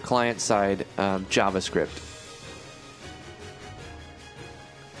stuff for the client-side JavaScript.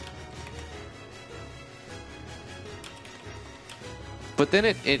 But then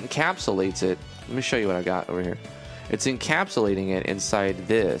it encapsulates it. Let me show you what I got over here. It's encapsulating it inside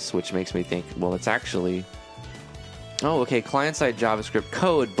this, which makes me think, well, it's actually... Oh, okay, client-side JavaScript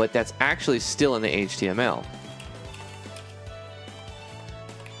code, but that's actually still in the HTML.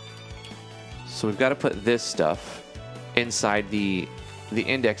 So we've got to put this stuff inside the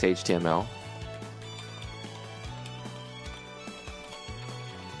index HTML.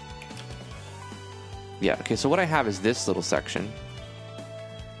 Yeah, okay, so what I have is this little section.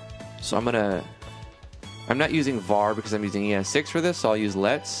 So I'm not using var because I'm using ES6 for this, so I'll use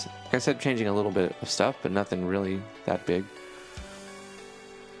lets. Like I said, changing a little bit of stuff, but nothing really that big.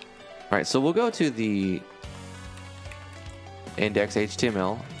 All right, so we'll go to the index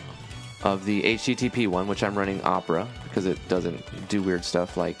HTML of the HTTP one, which I'm running Opera because it doesn't do weird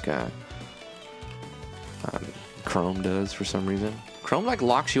stuff like Chrome does for some reason. Chrome like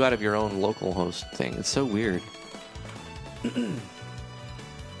locks you out of your own local host thing. It's so weird.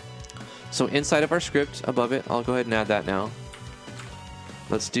 So inside of our script above it, I'll go ahead and add that now.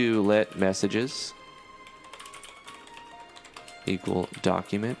 Let's do let messages equal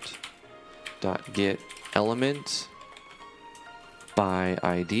document dot get element by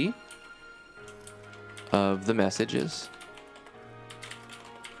ID of the messages.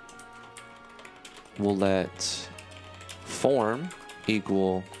 We'll let form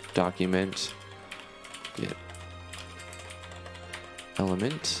equal document get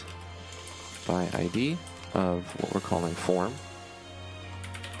element by ID of what we're calling form.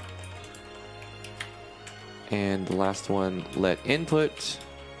 And the last one, let input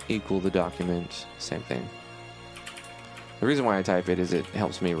equal the document, same thing. The reason why I type it is it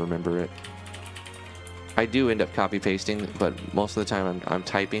helps me remember it. I do end up copy pasting, but most of the time I'm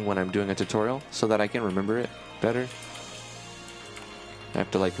typing when I'm doing a tutorial so that I can remember it better. I have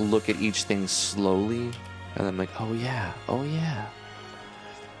to like look at each thing slowly and I'm like, oh yeah, oh yeah.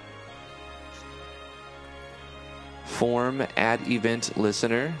 Form add event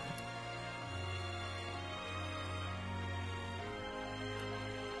listener.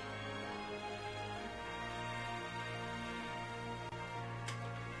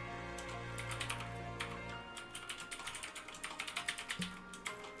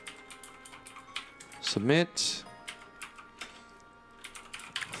 Submit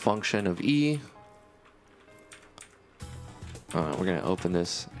function of E. We're going to open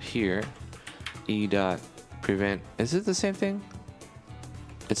this here. E dot prevent. Is it the same thing?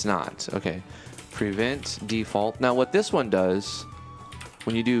 It's not. Okay. Prevent default. Now what this one does,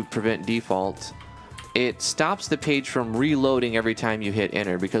 when you do prevent default, it stops the page from reloading every time you hit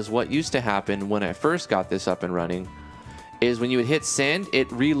enter, because what used to happen when I first got this up and running is when you would hit send, it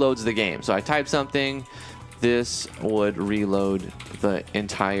reloads the game. So I type something, this would reload the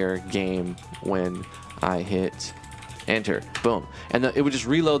entire game when I hit enter. Boom. And it would just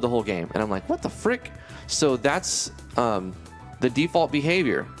reload the whole game. And I'm like, what the frick? So that's the default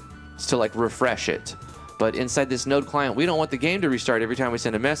behavior, is to like refresh it. But inside this node client, we don't want the game to restart every time we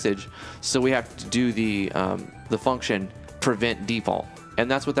send a message. So we have to do the function prevent default.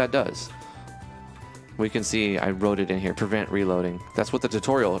 And that's what that does. We can see I wrote it in here, prevent reloading. That's what the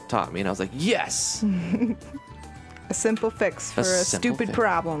tutorial taught me, and I was like, yes! A simple fix for a stupid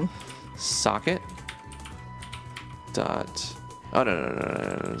problem. Socket dot... Oh,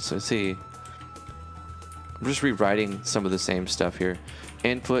 no. So see, I'm just rewriting some of the same stuff here.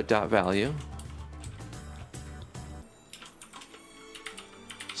 Input dot value.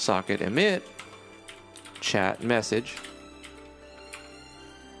 Socket emit. Chat message.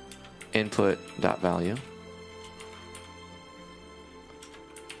 Input dot value.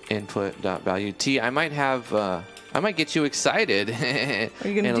 Input dot value. T. I might have. I might get you excited. Are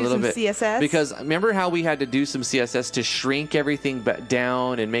you gonna do some CSS? Because remember how we had to do some CSS to shrink everything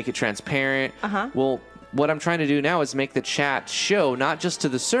down and make it transparent. Well, what I'm trying to do now is make the chat show not just to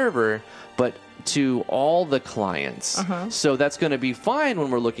the server, but to all the clients. So that's going to be fine when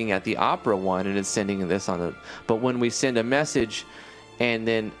we're looking at the Opera one and it's sending this on the. But when we send a message, and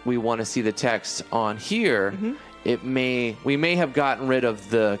then we want to see the text on here, we may have gotten rid of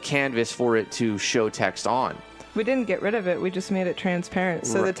the canvas for it to show text on. We didn't get rid of it. We just made it transparent.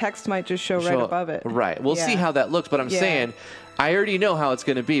 So the text might just show right above it. Right. We'll see how that looks, but I'm saying I already know how it's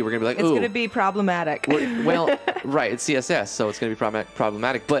going to be. We're going to be like, it's going to be problematic. Well, right. It's CSS, so it's going to be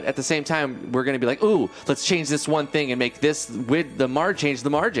problematic. But at the same time, we're going to be like, ooh, let's change this one thing and make this with the change the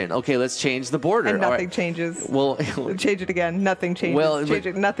margin. Okay, let's change the border. And nothing changes. Well, change it again. Nothing changes. Well, change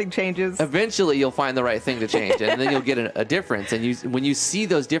it. Nothing changes. Eventually, you'll find the right thing to change, and then you'll get a difference. And when you see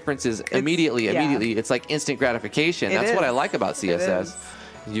those differences immediately, it's like instant gratification. That's what I like about CSS.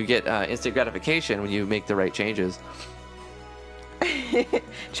 You get instant gratification when you make the right changes.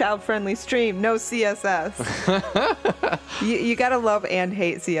 Child-friendly stream, no CSS. you gotta love and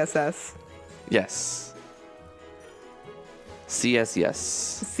hate CSS. Yes. CS, yes.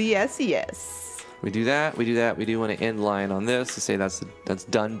 CS, yes. We do that. We do want to end line on this to say that's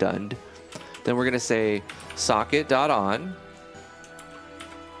done. Then we're gonna say socket.on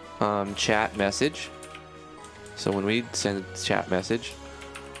chat message. So when we send a chat message,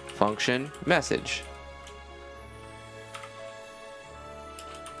 function message.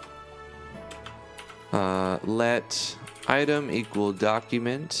 Let item equal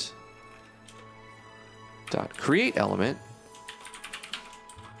document dot create element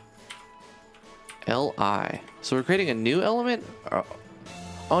li. So we're creating a new element.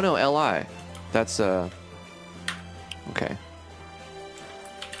 Oh no, li. That's okay.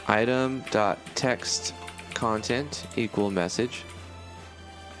 Item dot text content equal message.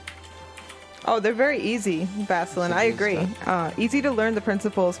 Oh, they're very easy, Vaseline. I agree. Easy to learn the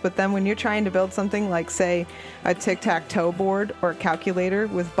principles, but then when you're trying to build something like, say, a tic-tac-toe board or a calculator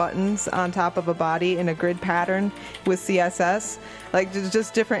with buttons on top of a body in a grid pattern with CSS, like there's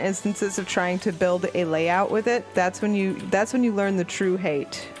just different instances of trying to build a layout with it. That's when you learn the true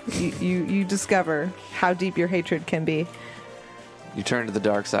hate. You discover how deep your hatred can be. You turn to the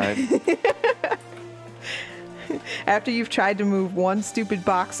dark side. After you've tried to move one stupid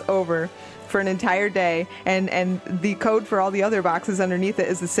box over for an entire day, and the code for all the other boxes underneath it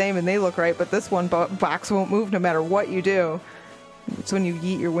is the same and they look right, but this one box won't move no matter what you do. It's when you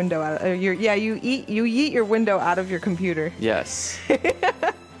yeet your window out of you yeet your window out of your computer. Yes.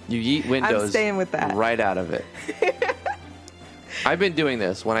 You yeet Windows. I'm staying with that. Right out of it. I've been doing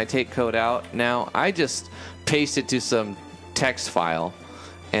this. When I take code out now, I just paste it to some text file,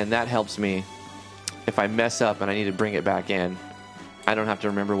 and that helps me. If I mess up and I need to bring it back in, I don't have to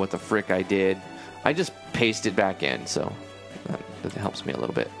remember what the frick I did. I just paste it back in, so that helps me a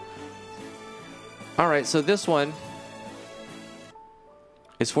little bit. All right, so this one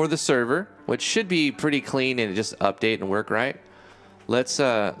is for the server, which should be pretty clean and just update and work right. Let's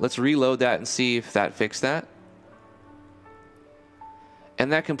reload that and see if that fixed that.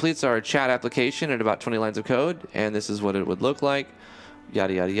 And that completes our chat application at about 20 lines of code, and this is what it would look like.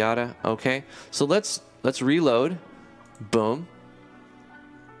 Yada yada yada. Okay, so let's reload. Boom.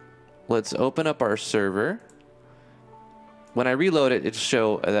 Let's open up our server. When I reload it, it'll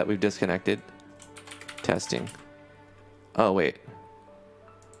show that we've disconnected. Testing. Oh wait.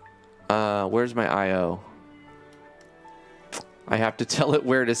 Where's my IO? I have to tell it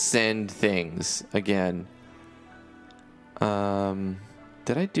where to send things again.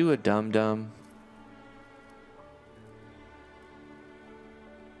 Did I do a dum-dum?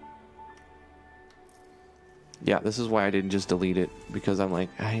 Yeah, this is why I didn't just delete it, because I'm like,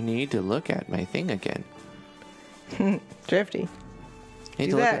 I need to look at my thing again. Drifty.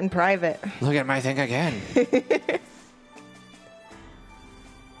 Do that in private. Look at my thing again.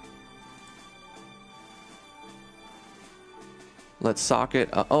 Let's socket.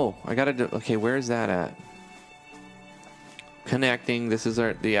 Oh, I gotta do. Okay, where is that at? Connecting. This is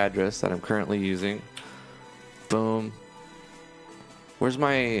the address that I'm currently using. Boom. Where's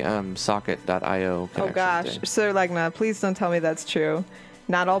my socket.io connection? Oh gosh, Sir Legna, please don't tell me that's true.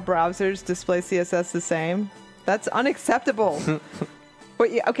 Not all browsers display CSS the same. That's unacceptable.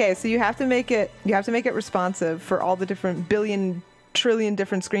 But okay, so you have to make it responsive for all the different billion trillion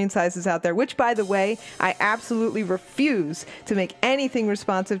different screen sizes out there, which by the way, I absolutely refuse to make anything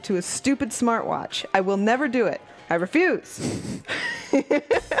responsive to a stupid smartwatch. I will never do it. I refuse.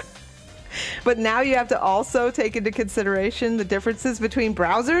 But now you have to also take into consideration the differences between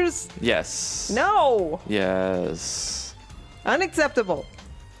browsers? Yes. No. Yes. Unacceptable.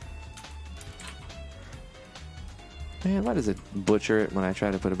 Man, why does it butcher it when I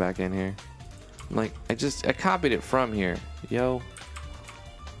try to put it back in here? I'm like, I copied it from here. Yo.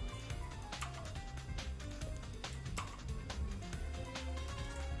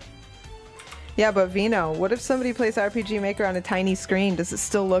 Yeah, but Vino, what if somebody plays RPG Maker on a tiny screen? Does it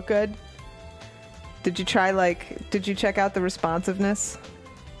still look good? Did you check out the responsiveness?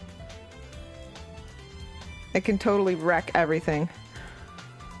 It can totally wreck everything.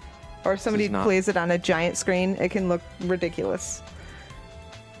 Or if somebody plays it on a giant screen, it can look ridiculous.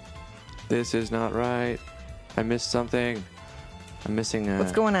 This is not right. I missed something. I'm missing a...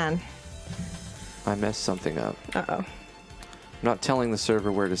 What's going on? I messed something up. Uh-oh. I'm not telling the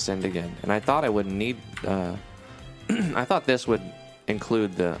server where to send again. And I thought I would need... I thought this would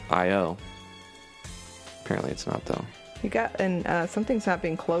include the I.O. Apparently it's not, though. You got... And something's not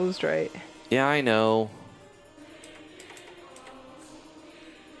being closed right. Yeah, I know.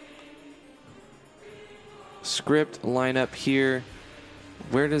 Script line up here.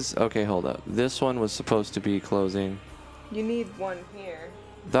 Where does... Okay, hold up. This one was supposed to be closing. You need one here.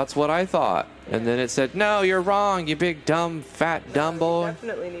 That's what I thought. Yeah. And then it said, no, you're wrong, you big, dumb, fat, dumb boy. You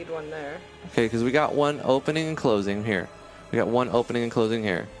definitely need one there. Okay, because we got one opening and closing here. We got one opening and closing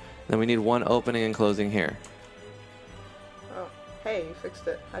here. Then we need one opening and closing here. Oh, hey, you fixed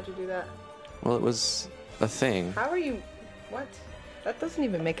it. How'd you do that? Well, it was a thing. How are you... What? That doesn't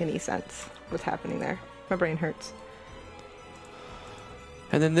even make any sense, what's happening there. My brain hurts.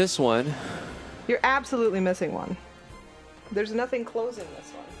 And then this one. You're absolutely missing one. There's nothing closing this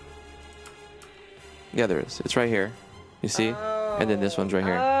one. Yeah, there is. It's right here. You see? Oh. And then this one's right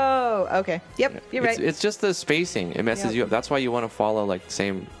here. Oh, okay. Yep, you're right. It's just the spacing. It messes you up. That's why you want to follow like the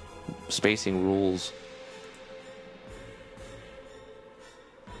same spacing rules.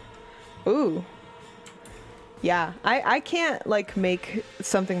 Ooh. Yeah, I can't like make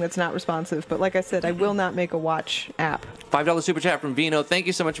something that's not responsive, but like I said, I will not make a watch app. $5 super chat from Vino. Thank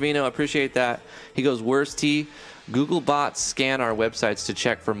you so much, Vino. I appreciate that. He goes, worst T. Google bots scan our websites to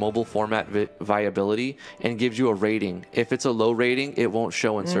check for mobile format viability and gives you a rating. If it's a low rating, it won't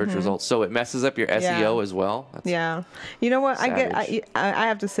show in search results. So it messes up your SEO as well. That's You know what? savage. I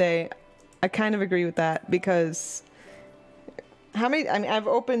have to say, I kind of agree with that because I've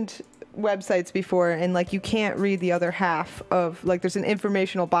opened websites before and like you can't read the other half of like there's an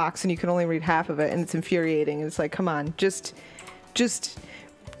informational box and you can only read half of it and it's infuriating. It's like, come on, just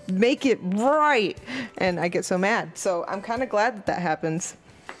make it right. And I get so mad. So I'm kind of glad that happens,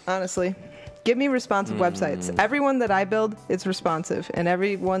 honestly. Give me responsive websites. Everyone that I build is responsive, and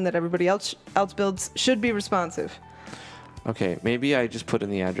everyone that everybody else builds should be responsive. Okay, maybe I just put in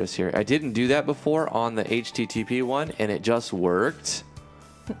the address here. I didn't do that before on the HTTP one, and it just worked.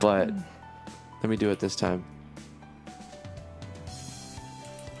 But let me do it this time.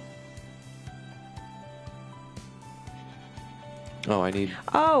 Oh, I need...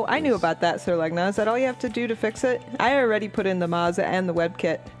 Oh, I knew about that, Sir Legna. Is that all you have to do to fix it? I already put in the Moz and the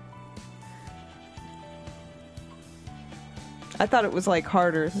WebKit. I thought it was like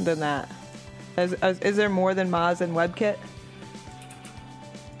harder than that. Is there more than Moz and WebKit?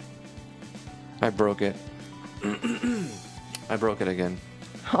 I broke it. I broke it again.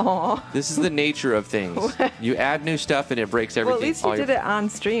 Aww. This is the nature of things. You add new stuff and it breaks everything. Well, at least you did it on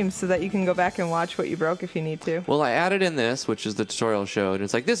stream so that you can go back and watch what you broke if you need to. Well, I added in this, which is the tutorial show, and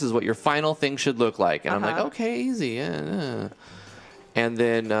it's like, this is what your final thing should look like. And I'm like, okay, easy. Yeah. And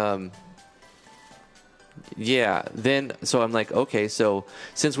then, so I'm like, okay, so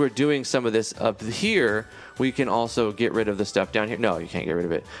since we're doing some of this up here, we can also get rid of the stuff down here. No, you can't get rid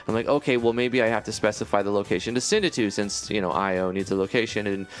of it. I'm like, okay, well, maybe I have to specify the location to send it to, since, I/O needs a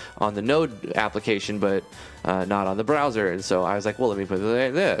location on the Node application, but not on the browser. And so I was like, well, let me put it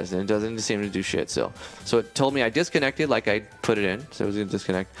like this. And it doesn't seem to do shit still. So it told me I disconnected like I put it in. So it was going to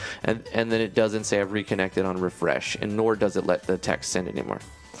disconnect. And then it doesn't say I've reconnected on refresh, and nor does it let the text send anymore.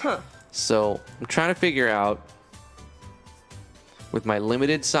 Huh. So I'm trying to figure out, with my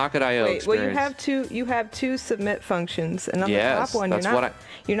limited socket IO experience. Well, you have two submit functions, and on the top one,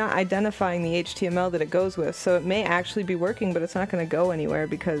 you're not identifying the HTML that it goes with. So it may actually be working, but it's not going to go anywhere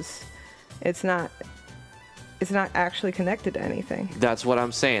because it's not actually connected to anything. That's what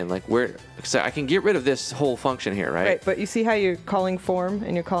I'm saying. Like, so I can get rid of this whole function here, right? Right, but you see how you're calling form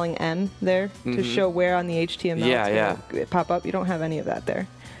and you're calling M there to show where on the HTML it's going to pop up? You don't have any of that there.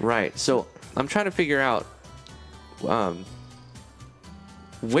 Right. So I'm trying to figure out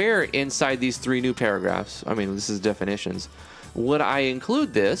where inside these 3 new paragraphs, I mean, this is definitions, would I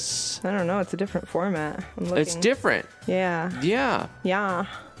include this? I don't know. It's a different format. I'm looking. It's different. Yeah. Yeah. Yeah.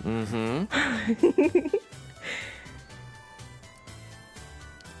 Mm-hmm.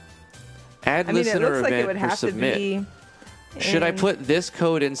 Add listener it looks like it would event have for submit. To be Should I put this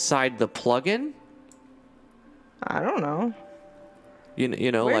code inside the plugin? I don't know.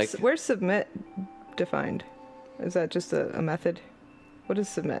 Where's submit defined? Is that just a method? What is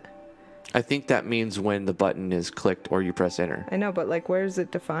submit? I think that means when the button is clicked or you press enter. I know, but like, where is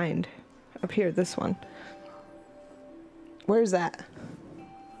it defined? Up here, this one. Where's that?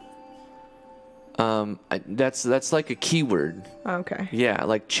 That's like a keyword. Okay. Yeah,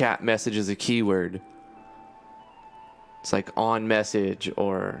 like chat message is a keyword. It's like on message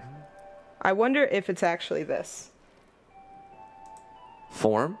or... I wonder if it's actually this.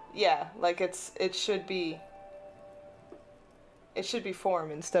 Form? Yeah, like it should be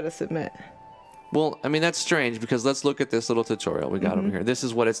form instead of submit. Well, I mean, that's strange because let's look at this little tutorial we got over here. This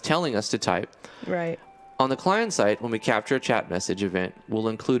is what it's telling us to type. Right. On the client side, when we capture a chat message event, we'll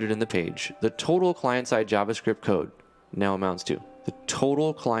include it in the page. The total client-side JavaScript code now amounts to the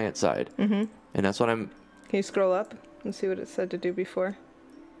total client side. And that's what I'm... Can you scroll up and see what it said to do before?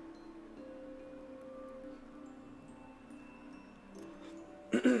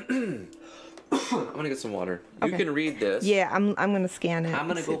 I'm gonna get some water. You Okay. can read this. Yeah, I'm gonna scan it. I'm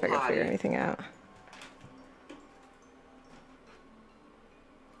gonna and see go if I can figure potty. anything out.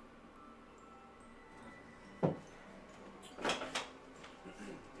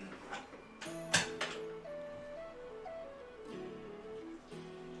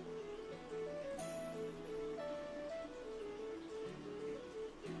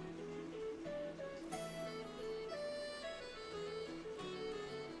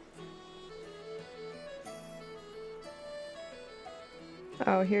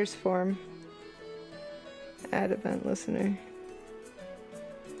 Oh, here's form. Add event listener.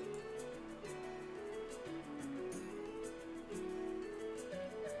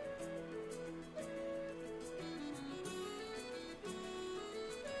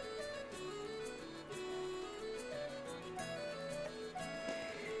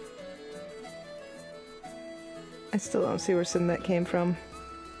 I still don't see where submit came from.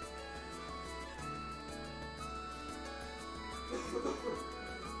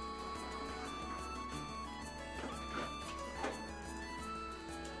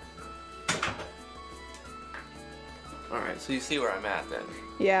 So you see where I'm at then.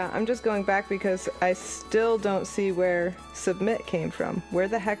 Yeah, I'm just going back because I still don't see where submit came from. Where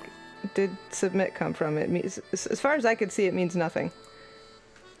the heck did submit come from? It means, as far as I could see, it means nothing.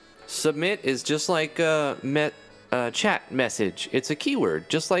 Submit is just like chat message. It's a keyword,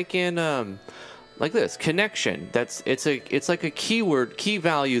 just like in like this connection. It's like a keyword, key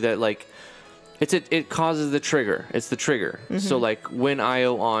value that like it causes the trigger. It's the trigger. So like when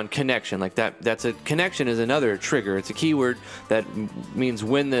IO on connection, like that's a connection is another trigger. It's a keyword that means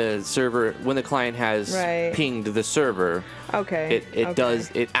when the client has pinged the server. Okay. It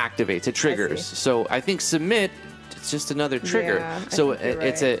okay. activates. It triggers. So I think submit. It's just another trigger. Yeah, so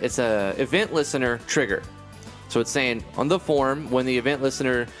it's a event listener trigger. So it's saying on the form when the event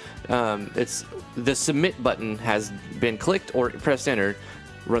listener, it's the submit button has been clicked or pressed enter,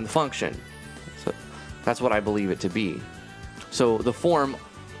 run the function. So that's what I believe it to be. So the form,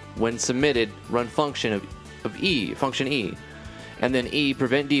 when submitted, run function of E, function E, and then E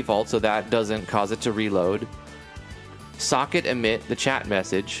prevent default so that doesn't cause it to reload. Socket emit the chat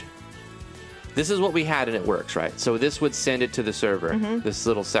message. This is what we had and it works, right? So this would send it to the server, this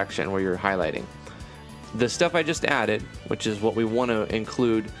little section where you're highlighting. The stuff I just added, which is what we want to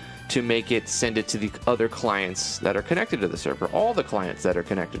include to make it send it to the other clients that are connected to the server, all the clients that are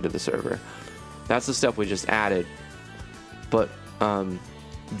connected to the server. That's the stuff we just added. But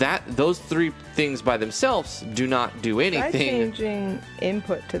those three things by themselves do not do anything. Try changing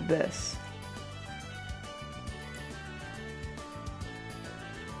input to this.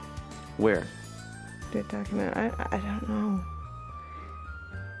 Where? Document. I don't know.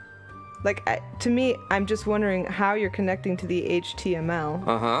 Like, to me, I'm just wondering how you're connecting to the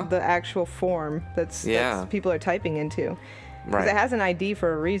HTML, the actual form that's people are typing into. Because it has an ID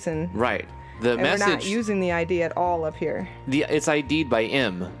for a reason. Right. The and message. We're not using the ID at all up here. It's ID'd by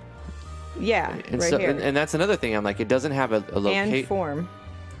M. Yeah, and right so, here. And that's another thing. I'm like, it doesn't have a location. And form.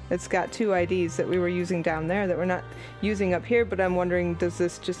 It's got two IDs that we were using down there that we're not using up here, but I'm wondering, does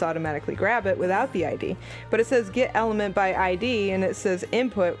this just automatically grab it without the ID? But it says get element by ID, and it says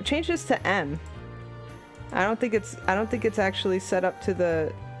input. Change this to M. I don't think it's actually set up to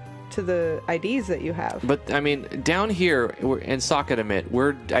the IDs that you have. But I mean, down here in socket emit,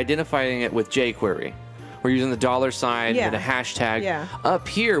 we're identifying it with jQuery. We're using the $sign and a hashtag. Yeah. Up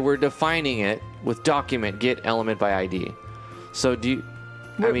here, we're defining it with document get element by ID. So do you?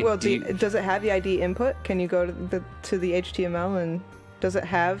 Does it have the ID input? Can you go to the HTML and does it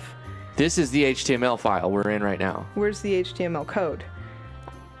have? This is the HTML file we're in right now. Where's the HTML code?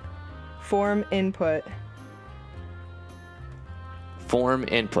 Form input. Form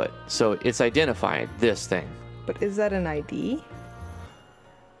input. So it's identified this thing. But is that an ID?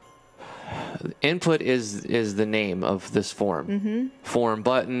 Input is the name of this form. Form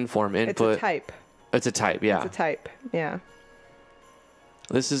button, form input. It's a type. It's a type, yeah. It's a type, yeah.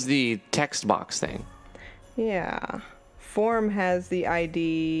 This is the text box thing. Yeah. Form has the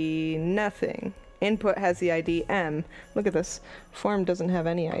ID nothing. Input has the ID M. Look at this. Form doesn't have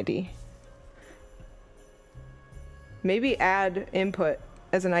any ID. Maybe add input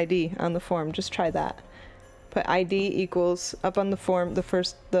as an ID on the form. Just try that. Put ID equals up on the form, the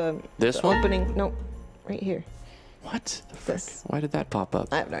one? opening. No, right here. What? This. Why did that pop up?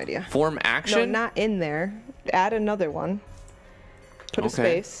 I have no idea. Form action? No, not in there. Add another one. Put a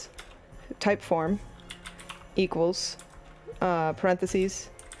space. Type form equals parentheses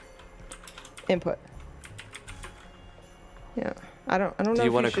input. Yeah. I don't know. Do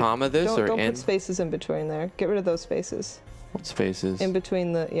you want to comma this or don't in? put spaces in between there. Get rid of those spaces. What spaces? In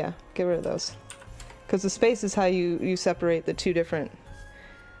between the get rid of those. Because the space is how you separate the two different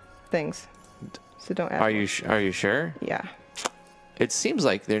things. So don't add. Are you sure? Yeah. It seems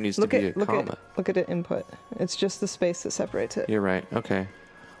like there needs to be a comma. Look at it input. It's just the space that separates it. You're right. Okay.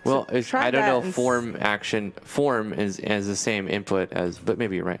 Well, So I don't know if form is the same input as, but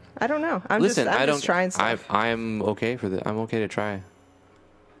maybe you're right. I don't know. I'm Listen, just trying stuff. I'm okay for that. I'm okay to try.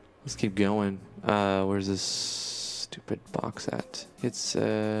 Let's keep going. Where's this stupid box at? It's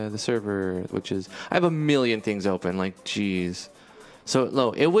the server, which is, I have a million things open. Like, geez. So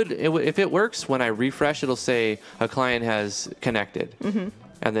no, it would if it works, when I refresh, it'll say a client has connected. Mm-hmm.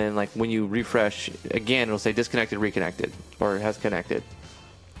 And then like when you refresh again, it'll say disconnected, reconnected, or has connected.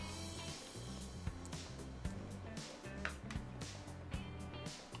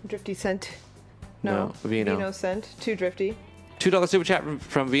 Drifty sent. No, Vino. Vino sent to Drifty. $2 super chat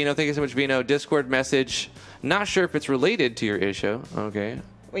from Vino. Thank you so much, Vino. Discord message. Not sure if it's related to your issue. Okay.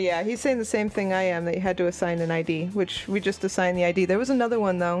 Well, yeah, he's saying the same thing I am, that you had to assign an ID, which we just assigned the ID. There was another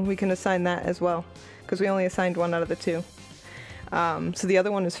one, though. We can assign that as well, because we only assigned one out of the two. So the other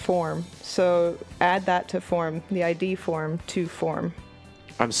one is form. So add that to form, the ID form to form.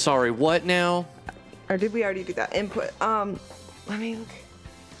 I'm sorry, what now? Or did we already do that? Input. Let me look.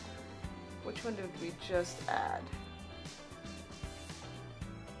 Which one did we just add?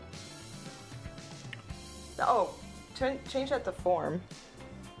 Oh, change that to form.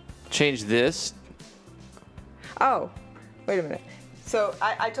 Change this? Oh, wait a minute. So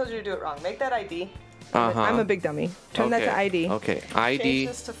I told you to do it wrong. Make that ID. Uh-huh. I'm a big dummy. Turn that to ID. Okay, ID. Change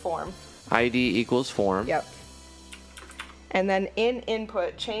this to form. ID equals form. Yep. And then in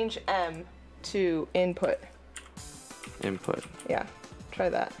input, change M to input. Input. Yeah, try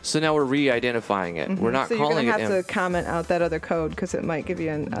that. So now we're re-identifying it. We're not So you're calling gonna it. have to comment out that other code because it might give you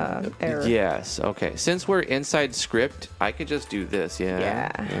an error. Yes. Okay. Since we're inside script, I could just do this. Yeah.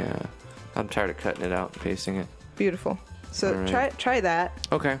 Yeah. I'm tired of cutting it out and pasting it. Beautiful. So right. try that.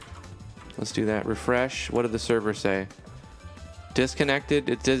 Okay. Let's do that. Refresh. What did the server say? Disconnected.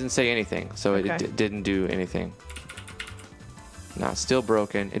 It doesn't say anything, so it didn't do anything. Nah, still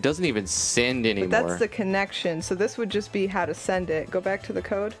broken. It doesn't even send anymore. But that's the connection. So this would just be how to send it. Go back to the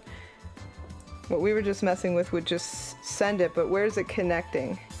code. What we were just messing with would just send it, but where's it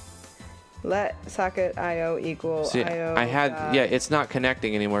connecting? Let socket IO equal IO. It's not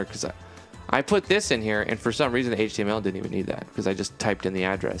connecting anymore because I put this in here, and for some reason the HTML didn't even need that because I just typed in the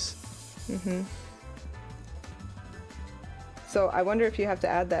address. Mm-hmm. So I wonder if you have to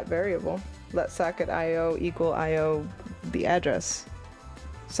add that variable. Let socket IO equal IO the address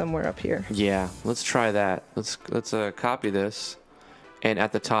somewhere up here. Yeah, let's try that. Let's copy this, and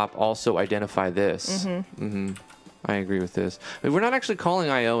at the top also identify this. I agree with this. I mean, we're not actually calling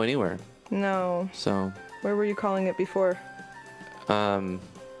IO anywhere. No. So. Where were you calling it before?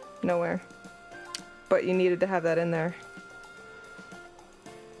 Nowhere. But you needed to have that in there.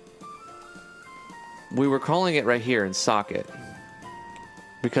 We were calling it right here in socket.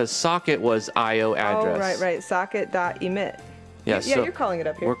 Because socket was IO address. Oh, right. Socket.emit. Yeah, so you're calling it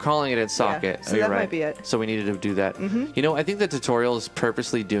up here. We're calling it in socket. Yeah, so that might be it. So we needed to do that. You know, I think the tutorial is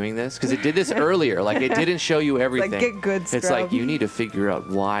purposely doing this because it did this earlier. Like, it didn't show you everything. It's like, get good, It's like, you need to figure out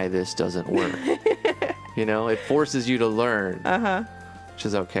why this doesn't work. You know, it forces you to learn. Which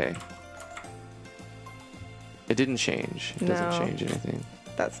is okay. It didn't change. It doesn't change anything.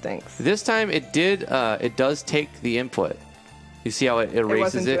 That stinks. This time it did. It does take the input. You see how it erases it? It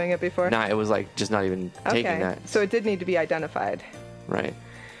wasn't doing it before? Nah, it was like just not even taking that. So it did need to be identified. Right.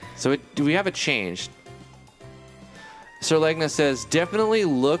 So we have it changed. Sir Legna says, definitely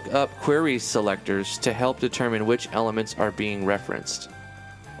look up query selectors to help determine which elements are being referenced.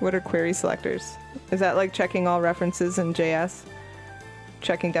 What are query selectors? Is that like checking all references in JS?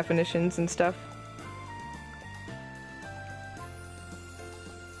 Checking definitions and stuff?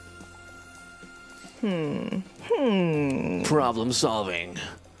 Problem solving.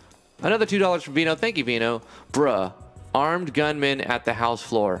 Another $2 from Vino. Thank you, Vino. Bruh. Armed gunman at the house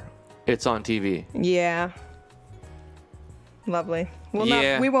floor. It's on TV. Yeah. Lovely. Well,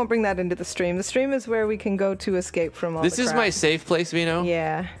 Yeah. we won't bring that into the stream. The stream is where we can go to escape from all This the is crap. my safe place, Vino.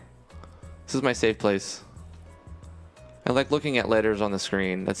 Yeah. This is my safe place. I like looking at letters on the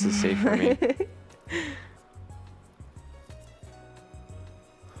screen. That's just safe for me.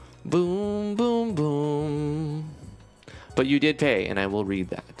 Boom, boom, boom. But you did pay, and I will read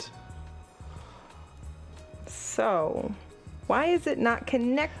that. So, why is it not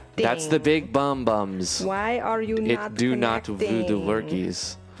connecting? That's the big bums. Why are you not It do not do connecting? the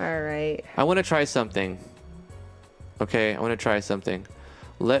lurkies. All right. I want to try something. Okay, I want to try something.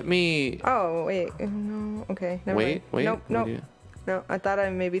 Let me... Oh, wait. No. Okay. Never mind. Wait. Nope. what Nope. do you- No, I thought I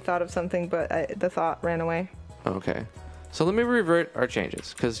maybe thought of something, but the thought ran away. Okay. So let me revert our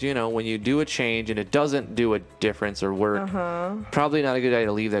changes. Because, you know, when you do a change and it doesn't do a difference or work, probably not a good idea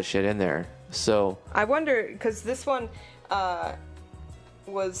to leave that shit in there. So... I wonder, because this one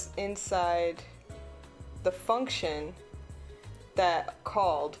was inside the function that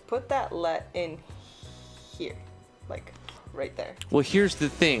called, put that let in here, like right there. Well, here's the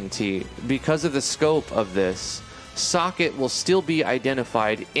thing, T. Because of the scope of this, socket will still be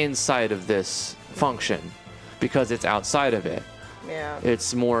identified inside of this function because it's outside of it. Yeah.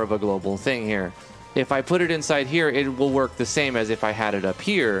 It's more of a global thing here. If I put it inside here, it will work the same as if I had it up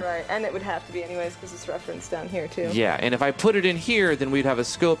here. Right, and it would have to be anyways because it's referenced down here too. Yeah, and if I put it in here, then we'd have a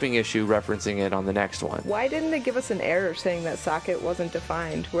scoping issue referencing it on the next one. Why didn't it give us an error saying that socket wasn't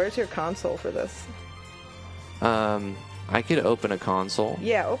defined? Where's your console for this? I could open a console.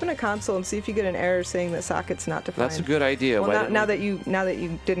 Yeah, open a console and see if you get an error saying that socket's not defined. That's a good idea. Well, now that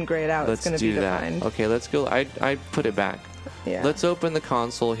you didn't gray it out, Let's it's going to be do that. defined. Okay, let's go. I put it back. Yeah. Let's open the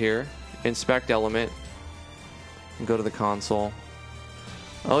console here. Inspect element. And go to the console.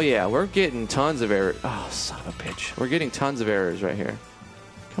 Oh yeah, we're getting tons of errors. Oh, son of a bitch. We're getting tons of errors right here.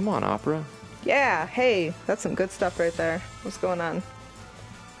 Come on, Opera. Yeah, hey, that's some good stuff right there. What's going on?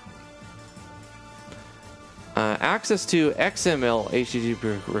 Access to XML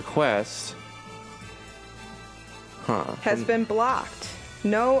HTTP request. Has been blocked.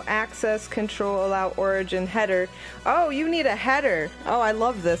 No access control allow origin header. Oh, you need a header. Oh, I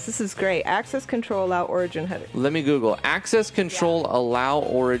love this. This is great. Access control allow origin header. Let me Google. Access control allow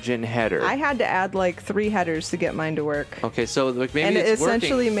origin header. I had to add like 3 headers to get mine to work. Okay, so like maybe And it it's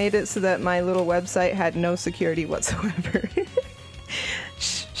essentially working. made it so that my little website had no security whatsoever.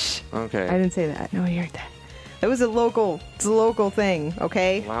 Shh, shh. Okay. I didn't say that. No, you heard that. It was it's a local thing,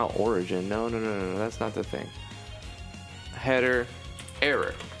 okay? Allow origin. No, that's not the thing. Header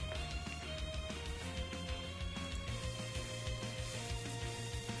error.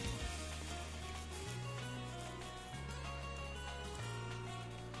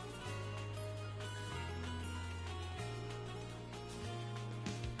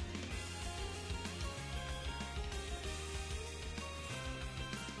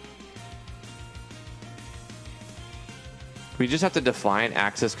 We just have to define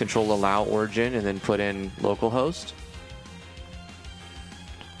access control allow origin and then put in localhost.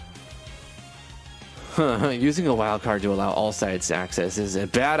 Using a wildcard to allow all sites access is a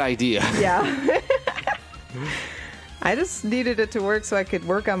bad idea. Yeah. I just needed it to work so I could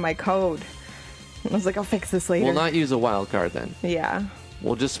work on my code. I was like, I'll fix this later. We'll not use a wildcard then. Yeah.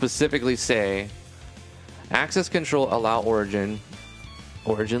 We'll just specifically say access control allow origin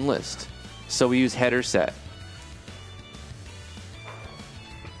list. So we use header set.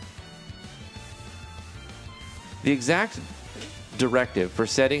 The exact directive for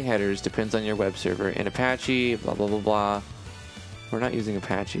setting headers depends on your web server. In Apache, blah, blah, blah, blah. We're not using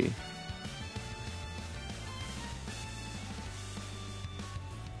Apache.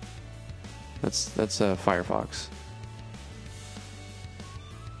 That's Firefox.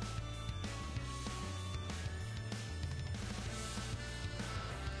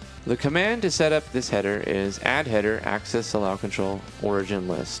 The command to set up this header is add header access allow control origin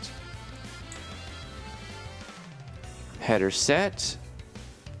list. Header set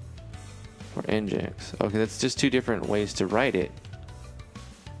or Nginx. Okay, that's just 2 different ways to write it.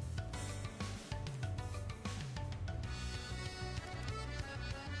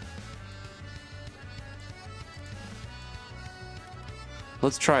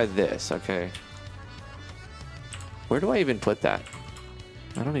 Let's try this, okay. Where do I even put that?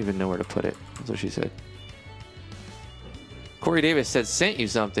 I don't even know where to put it. That's what she said. Corey Davis said, sent you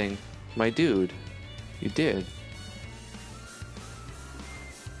something. My dude. You did.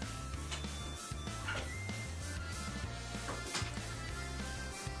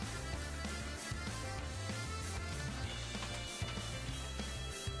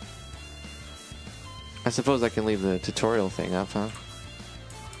 I suppose I can leave the tutorial thing up, huh?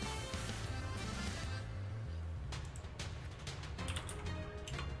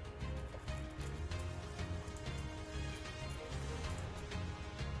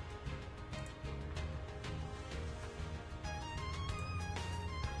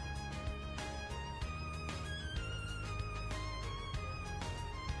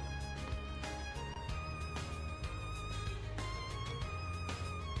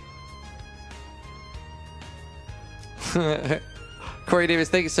 Corey Davis,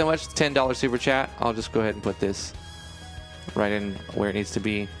 thank you so much. $10 super chat. I'll just go ahead and put this right in where it needs to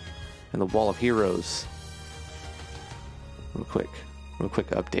be in the wall of heroes. Real quick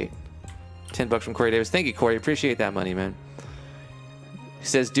update. $10 from Corey Davis. Thank you, Corey. Appreciate that money, man. He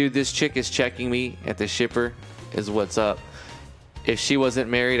says, dude, this chick is checking me at the shipper is what's up. If she wasn't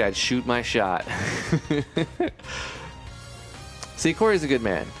married, I'd shoot my shot. See, Corey's a good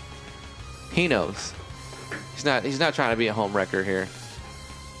man. He knows. He's not trying to be a home wrecker here.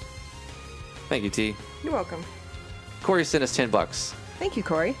 Thank you, T. You're welcome. Corey sent us $10. Thank you,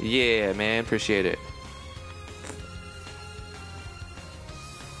 Corey. Yeah, man. Appreciate it.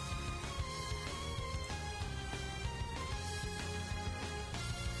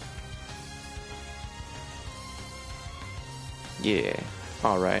 Yeah.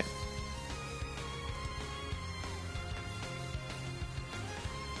 All right.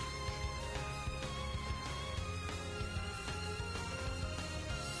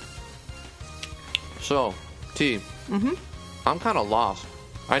 So, T, I'm kind of lost.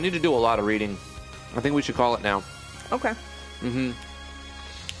 I need to do a lot of reading. I think we should call it now. Okay. I'm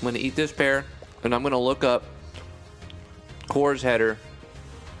going to eat this pear, and I'm going to look up Core's header.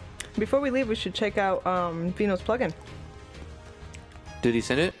 Before we leave, we should check out Vino's plugin. Did he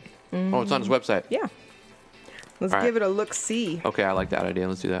send it? Oh, it's on his website. Yeah. Let's give it a look-see. Okay, I like that idea.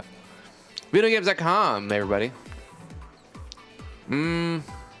 Let's do that. VinoGames.com, everybody. MZ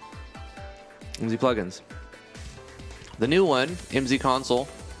plugins. The new one, MZ console.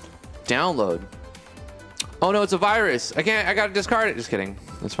 Download. Oh no, it's a virus. I gotta discard it. Just kidding.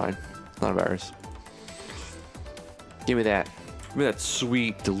 That's fine. It's not a virus. Give me that. Give me that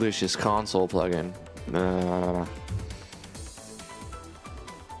sweet, delicious console plugin.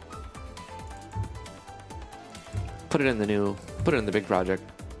 Put it in the big project.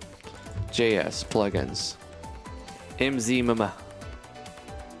 JS plugins. MZMMO.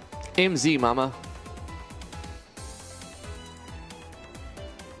 MZ Mama.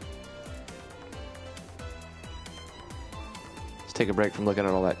 Let's take a break from looking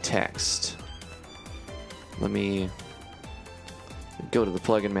at all that text. Let me go to the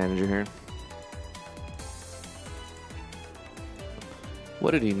plugin manager here.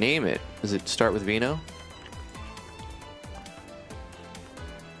 What did he name it? Does it start with Vino?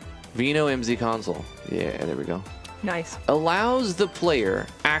 Vino MZ console. Yeah, there we go. Nice. Allows the player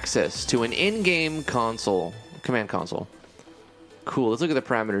access to an in-game console, command console. Cool. Let's look at the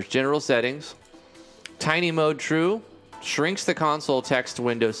parameters. General settings. Tiny mode true. Shrinks the console text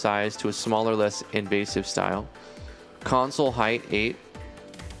window size to a smaller, less invasive style. Console height 8.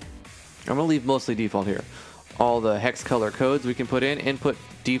 I'm going to leave mostly default here. All the hex color codes we can put in. Input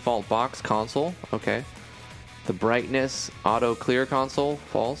default box console. Okay. The brightness auto clear console.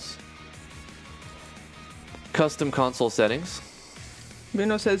 False. Custom console settings.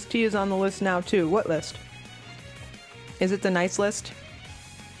 Vino says T is on the list now too. What list? Is it the nice list?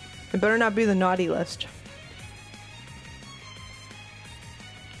 It better not be the naughty list.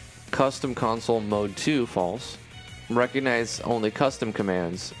 Custom console mode 2 false. Recognize only custom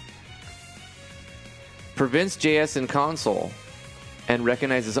commands. Prevents JS in console and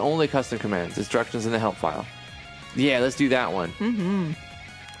recognizes only custom commands. Instructions in the help file. Yeah, let's do that one.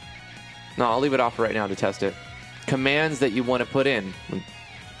 No, I'll leave it off right now to test it. Commands that you want to put in.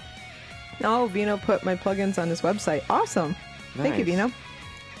 Oh, Vino put my plugins on his website. Awesome. Nice. Thank you, Vino.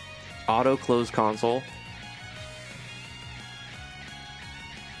 Auto close console.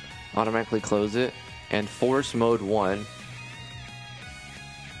 Automatically close it. And force mode 1.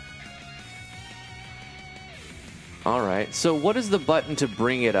 Alright, so what is the button to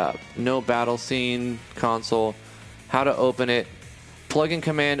bring it up? No battle scene, console. How to open it. Plugin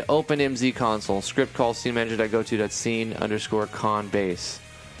command, open MZ console. Script call scenemanager.go to.scene_con base.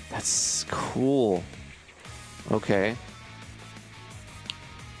 That's cool. Okay.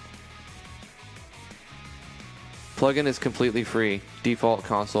 Plugin is completely free. Default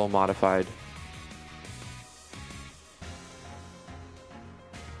console modified.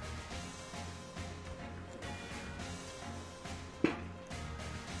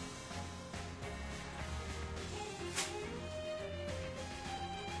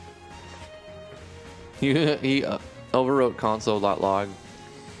 He overwrote console.log,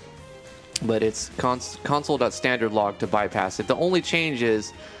 but it's console.standard log to bypass it. The only change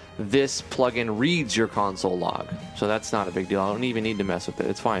is this plugin reads your console log, so that's not a big deal. I don't even need to mess with it.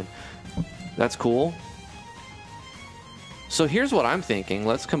 It's fine. That's cool. So here's what I'm thinking.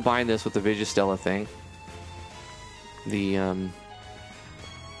 Let's combine this with the Vigistella thing. The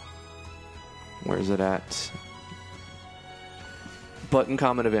where is it at? Button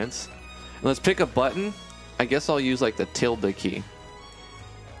common events. And let's pick a button. I guess I'll use like the tilde key.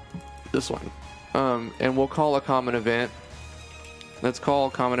 This one. And we'll call a common event. Let's call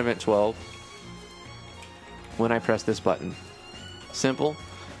common event 12 when I press this button. Simple.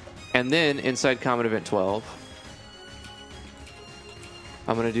 And then inside common event 12,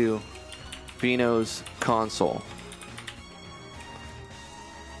 I'm going to do Vino's console.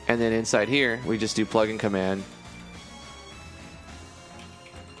 And then inside here, we just do plugin command.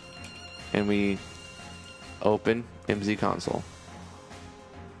 And we open MZ console.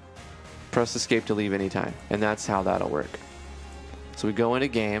 Press escape to leave anytime. And that's how that'll work. So we go into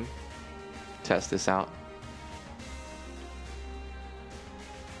game, test this out.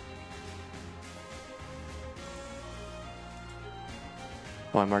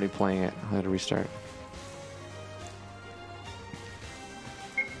 Oh, I'm already playing it. I had to restart.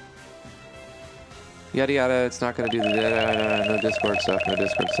 Yada yada, it's not going to do the no Discord stuff, no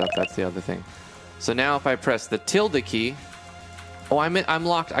Discord stuff. That's the other thing. So now if I press the tilde key, oh, I'm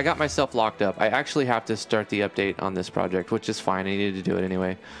locked. I got myself locked up. I actually have to start the update on this project, which is fine. I needed to do it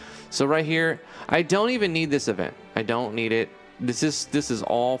anyway. So right here, I don't even need this event. I don't need it. This is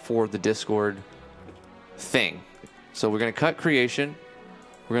all for the Discord thing. So we're going to cut creation.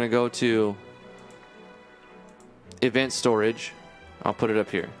 We're going to go to event storage. I'll put it up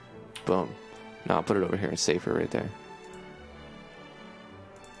here. Boom. No, I'll put it over here. It's safer right there.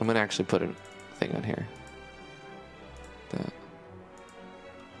 I'm going to actually put a thing on here. That.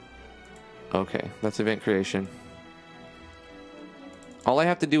 Okay, that's event creation. All I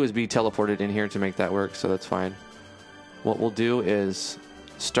have to do is be teleported in here to make that work, so that's fine. What we'll do is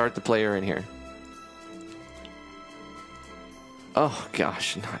start the player in here. Oh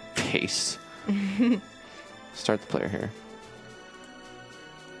gosh, not paste. Start the player here.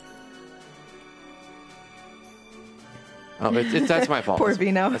 Oh, that's my fault. Poor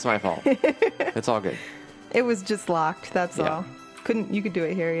Vino. That's my fault. It's all good. It was just locked, that's all. You could do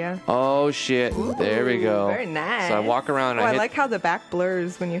it here, yeah. Oh shit. Ooh, there we go. Very nice. So I walk around and I like how the back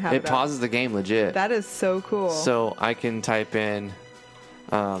blurs when you have it It pauses the game legit. That is so cool. So I can type in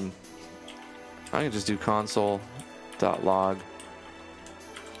I can just do console.log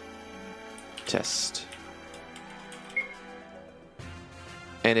test.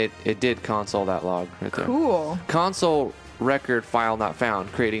 And it did console.log right there. Cool. Console record file not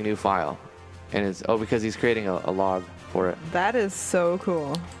found, creating new file. And it's because he's creating a log for it. That is so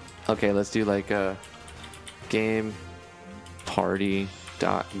cool. Okay, let's do like a game party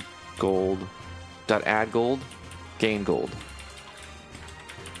dot gold dot add gold gain gold.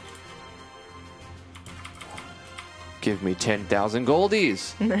 Give me 10,000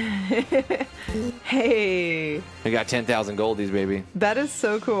 goldies. Hey. I got 10,000 goldies, baby. That is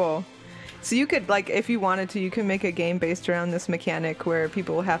so cool. So you could, like, if you wanted to, you can make a game based around this mechanic where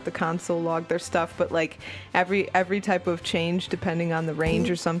people will have to console log their stuff, but like every type of change, depending on the range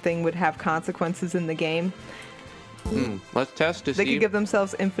or something, would have consequences in the game. Let's test to see. They could give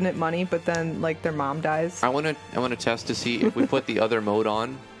themselves infinite money, but then like their mom dies. I want to test to see if we put the other mode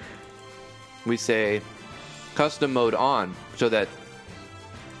on. We say custom mode on, so that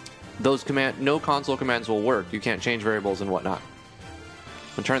those no console commands will work. You can't change variables and whatnot.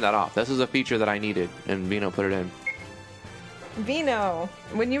 And turn that off. This is a feature that I needed, and Vino put it in. Vino,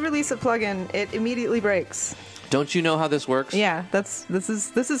 when you release a plugin, it immediately breaks. Don't you know how this works? Yeah, this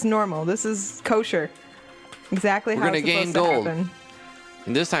is normal. This is kosher. Exactly We're how gonna it's gain supposed gold. to happen.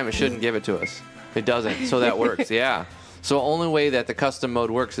 And this time it shouldn't give it to us. It doesn't, so that works. Yeah. So the only way that the custom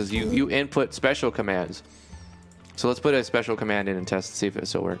mode works is you input special commands. So let's put a special command in and test to see if it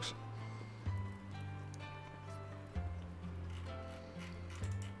still works.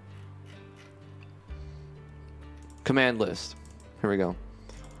 Command list. Here we go.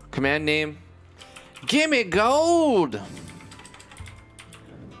 Command name. Gimme gold!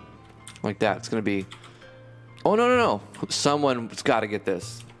 Like that. It's going to be... Oh, no. Someone's got to get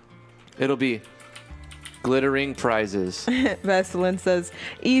this. It'll be glittering prizes. Vesselin says,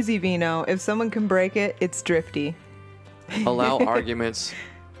 easy Vino. If someone can break it, it's drifty. Allow arguments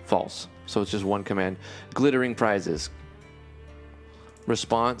false. So it's just one command. Glittering prizes.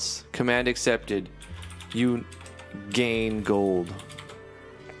 Response. Command accepted. You gain gold.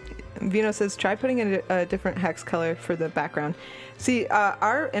 Vino says, try putting in a different hex color for the background. See, in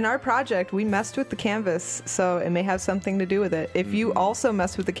our project, we messed with the canvas, so it may have something to do with it. If you also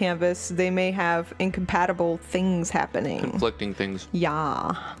mess with the canvas, they may have incompatible things happening. Conflicting things.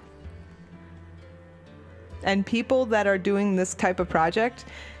 Yeah. And people that are doing this type of project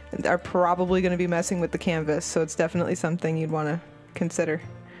are probably going to be messing with the canvas, so it's definitely something you'd want to consider.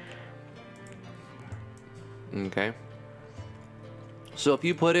 Okay. So if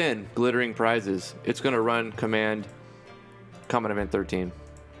you put in glittering prizes, it's going to run command event 13.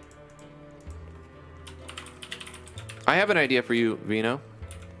 I have an idea for you, Vino.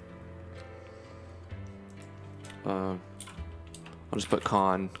 I'll just put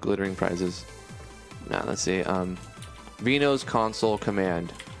glittering prizes. Now let's see. Vino's console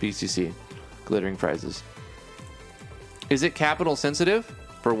command VCC glittering prizes. Is it capital sensitive?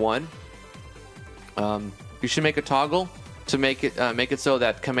 For one, you should make a toggle to make it so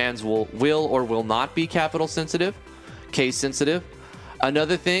that commands will or will not be capital sensitive, case sensitive.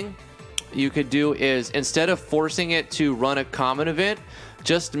 Another thing you could do is, instead of forcing it to run a common event,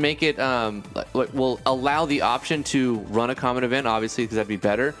 just make it will allow the option to run a common event, obviously, because that'd be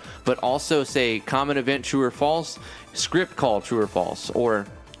better, but also say common event true or false, script call true or false, or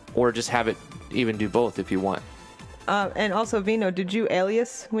just have it even do both if you want. And also, Vino, did you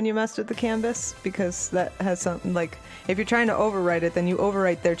alias when you messed with the canvas? Because that has something, like, if you're trying to overwrite it, then you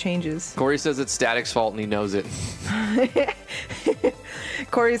overwrite their changes. Corey says it's Static's fault and he knows it.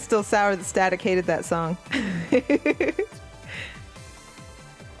 Corey's still sour that Static hated that song.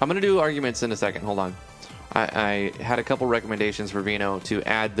 I'm going to do arguments in a second. Hold on. I had a couple recommendations for Vino to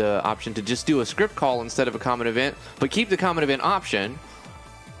add the option to just do a script call instead of a common event, but keep the common event option.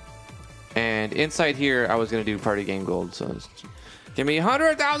 And inside here, I was going to do party game gold. So give me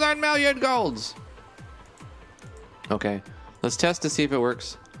 100,000 million golds. Okay. Let's test to see if it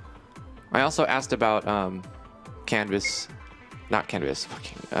works. I also asked about canvas. Not canvas.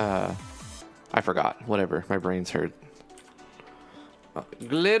 I forgot. Whatever. My brain's hurt.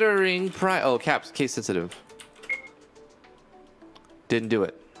 Glittering prize. Oh, caps. Case sensitive. Didn't do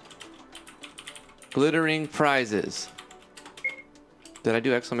it. Glittering prizes. Did I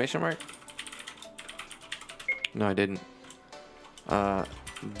do exclamation mark? No, I didn't.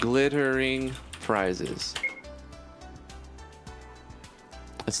 Glittering prizes.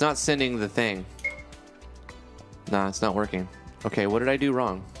 It's not sending the thing. Nah, it's not working. Okay, what did I do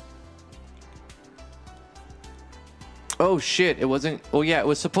wrong? Oh shit, it wasn't... Oh yeah, it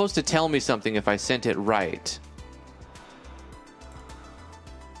was supposed to tell me something if I sent it right.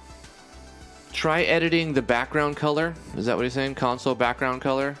 Try editing the background color. Is that what he's saying? Console background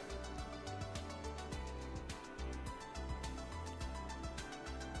color?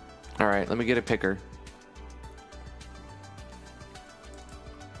 Alright, let me get a picker.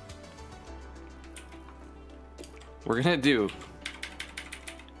 We're gonna do...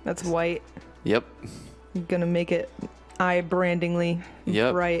 That's white. Yep. I'm gonna make it eye-brandingly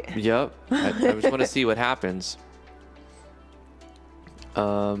bright. Yep. I just want to see what happens.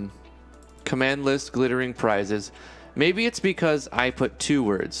 Command list glittering prizes. Maybe it's because I put 2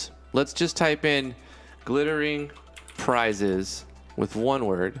 words. Let's just type in glittering prizes with 1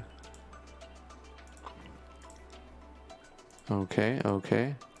 word. Okay,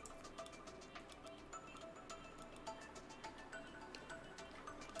 okay.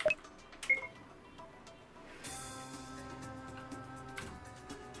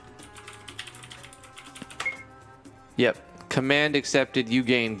 Yep. Command accepted, you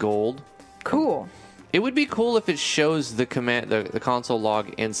gain gold. Cool. It would be cool if it shows the command, the console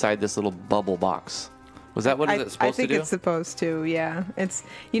log inside this little bubble box. Was that what it's supposed to do? I think it's supposed to, yeah. It's,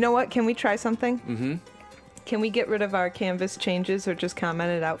 you know what? Can we try something? Mm-hmm. Can we get rid of our canvas changes or just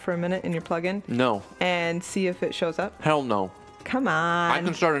comment it out for a minute in your plugin? No. And see if it shows up? Hell no. Come on. I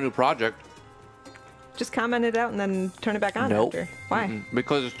can start a new project. Just comment it out and then turn it back on after. Why? Mm-mm.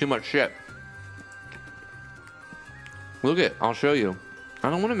 Because it's too much shit. Look it. I'll show you.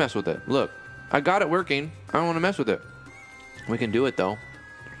 I don't want to mess with it. Look. I got it working. I don't want to mess with it. We can do it, though.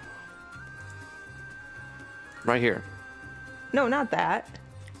 Right here. No, not that.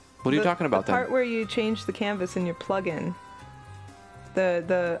 What are you talking about, the then? part where you change the canvas in your plugin.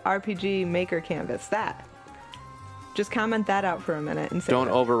 The RPG maker canvas. That. Just comment that out for a minute and say... Don't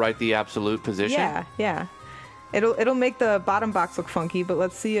overwrite the absolute position? Yeah, yeah. It'll make the bottom box look funky, but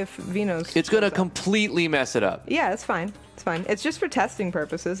let's see if Vino's... It's going to completely mess it up. Yeah, it's fine. It's fine. It's just for testing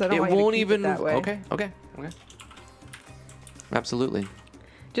purposes. I don't want you to keep it that way. Okay. Absolutely.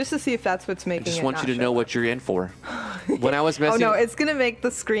 Just to see if that's what's making it I just want you to know what you're in for. When I was Oh messing... no, it's gonna make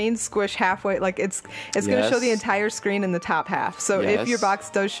the screen squish halfway. Like it's gonna show the entire screen in the top half. So if your box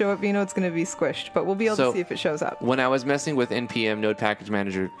does show up, Vino, it's gonna be squished. But we'll be able to see if it shows up. When I was messing with NPM Node Package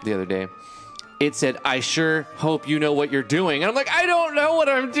Manager the other day, it said, "I sure hope you know what you're doing." And I'm like, I don't know what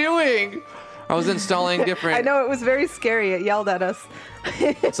I'm doing. I was installing different... I know, it was very scary. It yelled at us.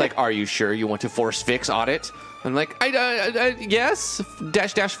 It's like, "Are you sure you want to force fix audit?" I'm like, yes,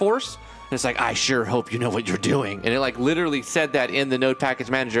 -- force. And it's like, "I sure hope you know what you're doing." And it like literally said that in the Node Package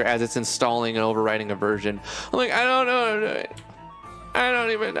Manager as it's installing and overwriting a version. I'm like, I don't know what I'm doing. I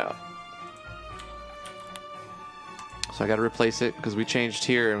don't even know. So I got to replace it because we changed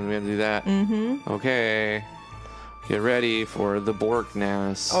here and we have to do that. Mm-hmm. Okay. Get ready for the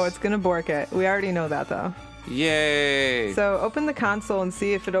borkness. Oh, it's going to bork it. We already know that, though. Yay. So open the console and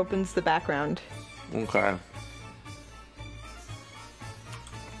see if it opens the background. Okay.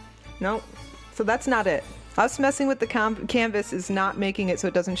 Nope. So that's not it. Us messing with the canvas is not making it so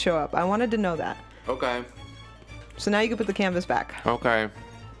it doesn't show up. I wanted to know that. Okay. So now you can put the canvas back. Okay.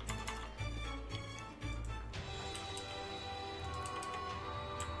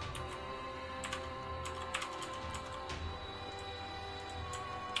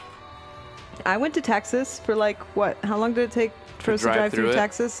 I went to Texas for like, what? How long did it take for us to drive through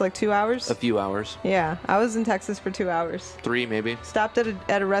Texas? Like 2 hours? A few hours. Yeah, I was in Texas for 2 hours. 3 maybe. Stopped at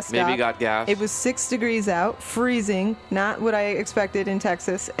a rest stop. Maybe got gas. It was 6 degrees out, freezing, not what I expected in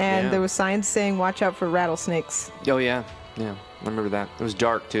Texas, and there was signs saying watch out for rattlesnakes. Oh yeah, yeah, I remember that. It was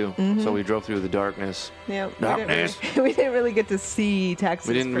dark too, so we drove through the darkness. Yeah, darkness. We didn't really get to see Texas.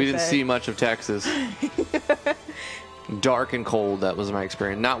 We didn't see much of Texas. Dark and cold, that was my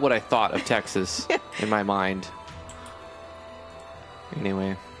experience. Not what I thought of Texas in my mind.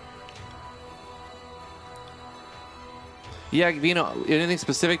 Anyway. Yeah, Vino, anything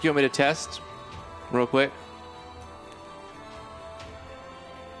specific you want me to test real quick?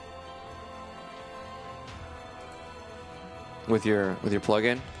 With your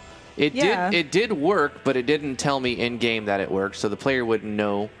plugin? It did work, but it didn't tell me in game that it worked, so the player wouldn't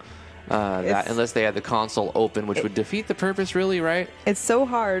know that unless they had the console open, which would defeat the purpose, really, right? It's so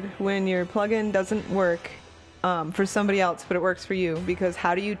hard when your plugin doesn't work for somebody else, but it works for you, because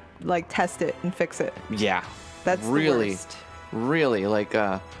how do you like test it and fix it? Yeah, that's really, the worst. Really. Like,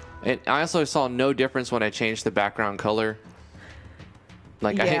 I also saw no difference when I changed the background color.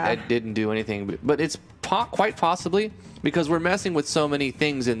 Like, I didn't do anything, but it's quite possibly because we're messing with so many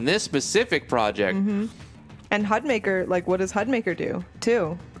things in this specific project. Mm-hmm. And HUD-Maker, like, what does HUD-Maker do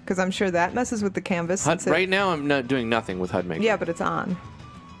too? Because I'm sure that messes with the canvas. Right now, I'm not doing nothing with HUD-Maker. Yeah, but it's on,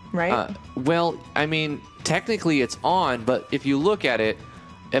 right? Well, I mean, technically it's on, but if you look at it,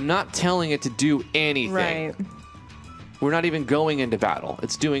 I'm not telling it to do anything. Right. We're not even going into battle.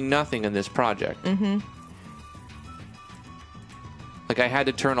 It's doing nothing in this project. Mm-hmm. Like, I had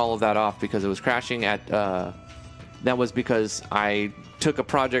to turn all of that off because it was crashing at... that was because I took a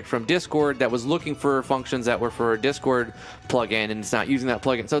project from Discord that was looking for functions that were for a Discord plugin, and it's not using that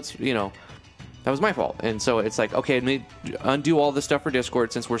plugin. So it's, you know, that was my fault. And so it's like, okay, let me undo all the stuff for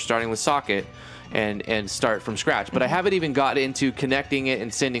Discord since we're starting with Socket and start from scratch. But I haven't even got into connecting it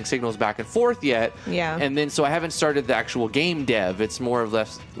and sending signals back and forth yet. Yeah. And then so I haven't started the actual game dev. It's more or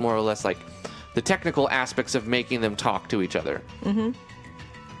less like the technical aspects of making them talk to each other. Mm-hmm.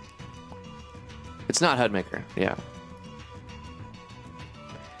 It's not HUD-Maker, yeah.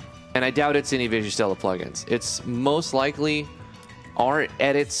 And I doubt it's any Visual plugins. It's most likely our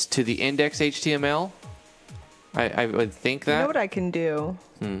edits to the index HTML. I would think that. You know what I can do?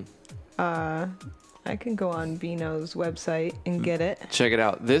 I can go on Vino's website and get it. Check it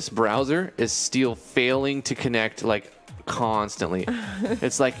out. This browser is still failing to connect, like, constantly.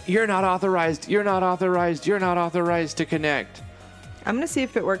 It's like, you're not authorized, you're not authorized, you're not authorized to connect. I'm going to see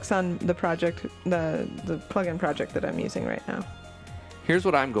if it works on the project, the plugin project that I'm using right now. Here's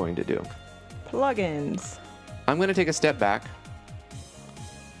what I'm going to do. Plugins. I'm going to take a step back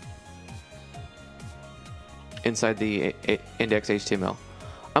inside the index HTML.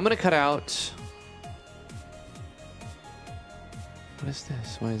 I'm going to cut out... What is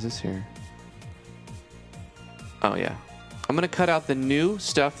this? Why is this here? Oh, yeah. I'm going to cut out the new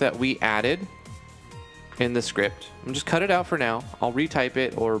stuff that we added in the script. I'm just cut it out for now. I'll retype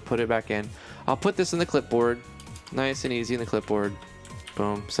it or put it back in. I'll put this in the clipboard. Nice and easy in the clipboard.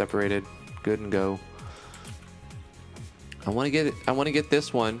 Boom, separated. Good and go. I want to get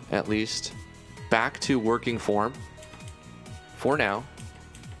this one at least back to working form for now.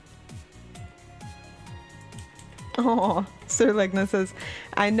 Oh, Sir Legna says,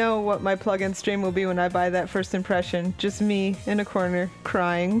 I know what my plugin stream will be when I buy that first impression. Just me in a corner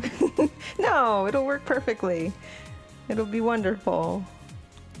crying. No, it'll work perfectly. It'll be wonderful.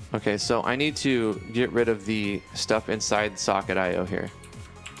 Okay, so I need to get rid of the stuff inside socket.io here.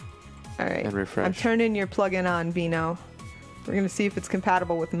 All right. And refresh. I'm turning your plugin on, Vino. We're going to see if it's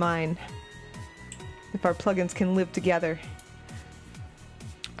compatible with mine. If our plugins can live together.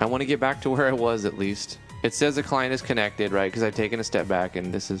 I want to get back to where I was at least. It says the client is connected, right? Because I've taken a step back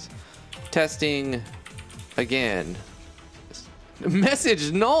and this is testing again.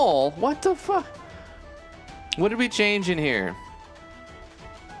 Message null? What the fuck? What did we change in here?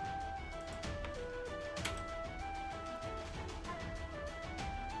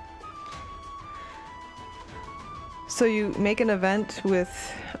 So you make an event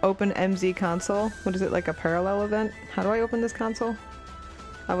with open MZ console. What is it, like a parallel event? How do I open this console?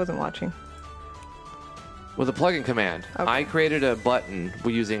 I wasn't watching. With a plugin command. Okay. I created a button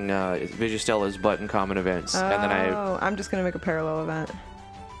using Visustella's button common events. Oh, And then I'm just going to make a parallel event.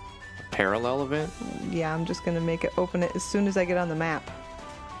 Parallel event? Yeah, I'm just going to make it open it as soon as I get on the map.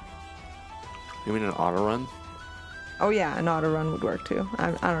 You mean an auto run? Oh yeah, an auto run would work too.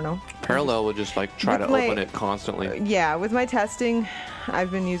 I don't know. Parallel would just like try to open it constantly. Yeah, with my testing,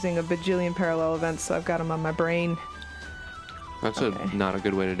 I've been using a bajillion parallel events, so I've got them on my brain. That's not a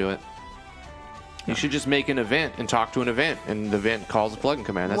good way to do it. You should just make an event and talk to an event, and the event calls a plugin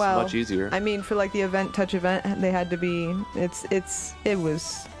command. That's much easier. I mean, for like the event touch event, they had to be. It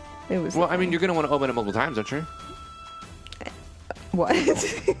was. Well, I mean, you're gonna want to open it multiple times, aren't you? What?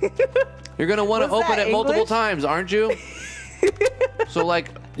 You're gonna want to Was open that it multiple English? times, aren't you? So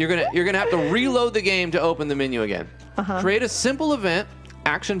like you're gonna have to reload the game to open the menu again. Create a simple event,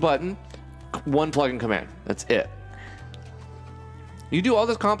 action button, one plugin command. That's it. You do all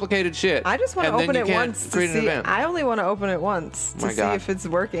this complicated shit. I just want to open it once to see. I only want to open it once to see if it's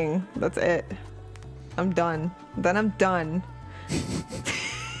working. That's it. I'm done. Then I'm done.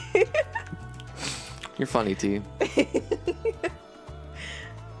 You're funny, T.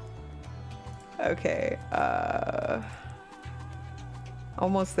 Okay.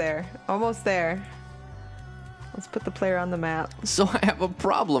 Almost there. Almost there. Let's put the player on the map. So I have a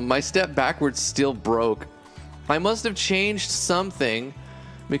problem. My step backwards still broke. I must have changed something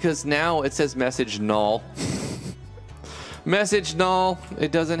because now it says message null. Message null.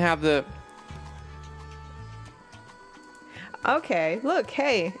 It doesn't have the... Okay, look,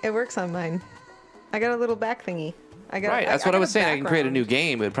 hey, it works on mine. I got a little back thingy. Right, that's what I was saying. I can create a new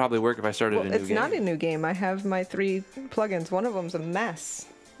game. It would probably work if I started a new game. It's not a new game. I have my 3 plugins. One of them's a mess.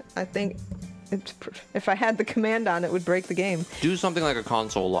 I think if I had the command on, it would break the game. Do something like a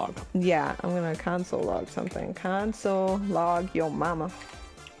console log. Yeah, I'm going to console log something. Console log your mama.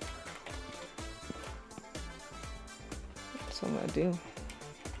 That's what I'm going to do.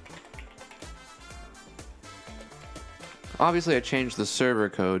 Obviously, I changed the server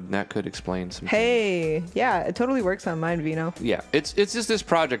code, and that could explain some Hey, yeah, it totally works on mine, Vino. Yeah, it's just this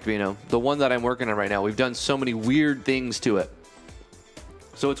project, Vino, the one that I'm working on right now. We've done so many weird things to it.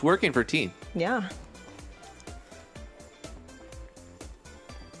 So it's working for T. Yeah.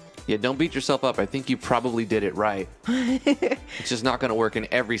 Yeah, don't beat yourself up. I think you probably did it right. It's just not going to work in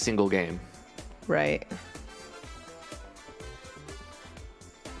every single game. Right.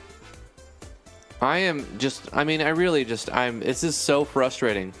 This is so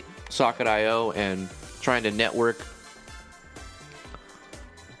frustrating. Socket.io and trying to network.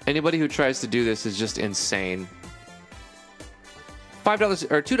 Anybody who tries to do this is just insane.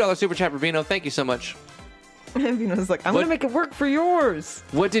 $5 or $2 super chat for Vino. Thank you so much. Vino's like, I'm going to make it work for yours.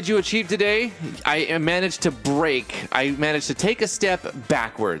 What did you achieve today? I managed to break. I managed to take a step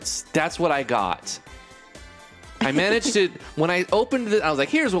backwards. That's what I got. I managed to, when I opened it, I was like,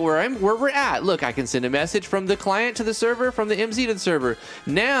 here's where we're at. Look, I can send a message from the client to the server, from the MZ to the server.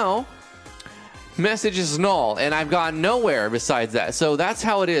 Now, message is null, and I've gone nowhere besides that. So that's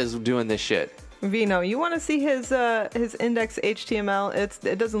how it is doing this shit. Vino, you want to see his index HTML?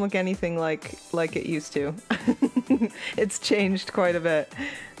 It doesn't look anything like it used to. It's changed quite a bit.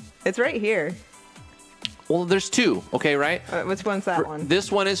 It's right here. Well, there's 2, okay, right? Which one's that one? This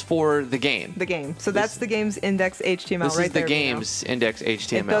one is for the game. The game. So that's the game's index HTML this right is there. the game's index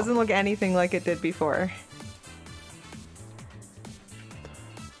HTML. It doesn't look anything like it did before.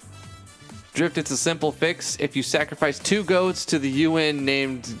 Drift, it's a simple fix. If you sacrifice 2 goats to the UN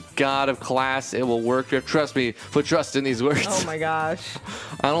named God of Class, it will work. Drift, trust me. Put trust in these words. Oh my gosh.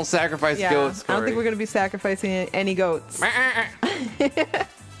 I don't sacrifice goats, Corey. I don't think we're going to be sacrificing any goats.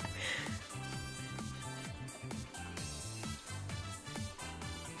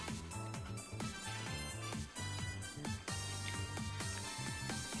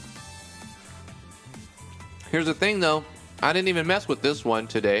 Here's the thing, though. I didn't even mess with this one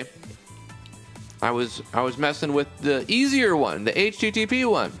today. I was messing with the easier one, the HTTP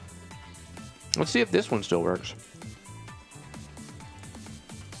one. Let's see if this one still works.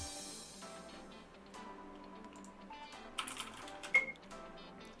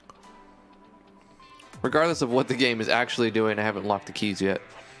 Regardless of what the game is actually doing, I haven't locked the keys yet.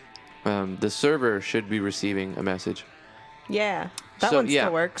 The server should be receiving a message. Yeah, that one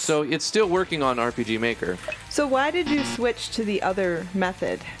still works. So it's still working on RPG Maker. So why did you switch to the other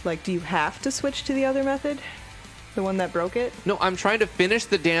method? Like, do you have to switch to the other method? The one that broke it? No, I'm trying to finish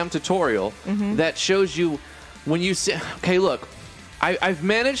the damn tutorial that shows you when you say, okay, look, I've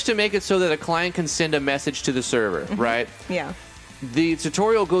managed to make it so that a client can send a message to the server, right? Yeah. The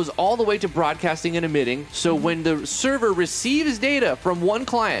tutorial goes all the way to broadcasting and emitting, so when the server receives data from one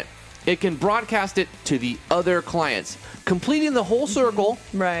client, it can broadcast it to the other clients, completing the whole circle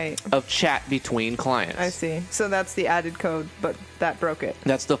of chat between clients. I see. So that's the added code, but that broke it.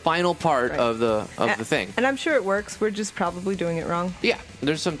 That's the final part of the thing. And I'm sure it works. We're just probably doing it wrong. Yeah,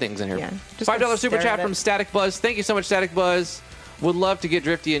 there's some things in here. Yeah, $5 super chat from Static Buzz. Thank you so much, Static Buzz. Would love to get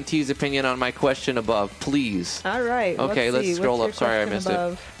Drifty and T's opinion on my question above, please. All right. Okay, let's scroll up. Sorry, I missed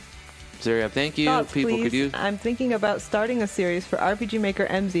it. Zeriab, thank you. Thoughts, People please. could use. I'm thinking about starting a series for RPG Maker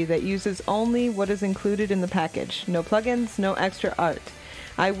MZ that uses only what is included in the package. No plugins, no extra art.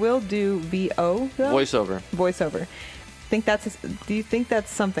 I will do VO, though. Voiceover. Do you think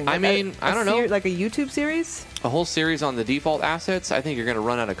that's something? Like I don't know. Like a YouTube series? A whole series on the default assets? I think you're going to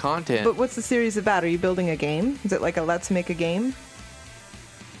run out of content. But what's the series about? Are you building a game? Is it like a Let's Make a Game?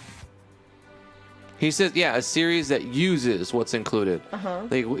 He says, yeah, a series that uses what's included.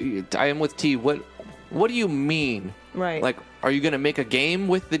 Like, I am with T. What do you mean? Right. Like, are you going to make a game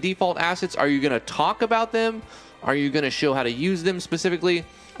with the default assets? Are you going to talk about them? Are you going to show how to use them specifically?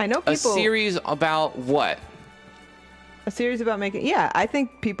 I know people... A series about what? A series about making... Yeah, I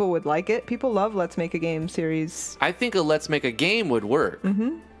think people would like it. People love Let's Make a Game series. I think a Let's Make a Game would work.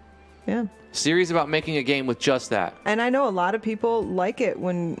 Yeah. Series about making a game with just that. And I know a lot of people like it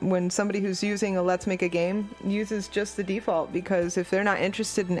when somebody who's using a Let's Make a Game uses just the default, because if they're not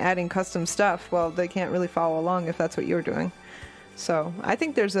interested in adding custom stuff, well, they can't really follow along if that's what you're doing. So I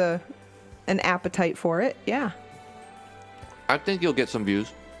think there's an appetite for it. Yeah. I think you'll get some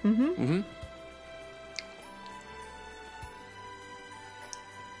views.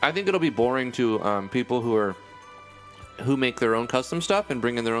 I think it'll be boring to people who make their own custom stuff and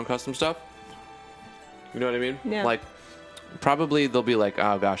bring in their own custom stuff. You know what I mean? Yeah. Like, probably they'll be like,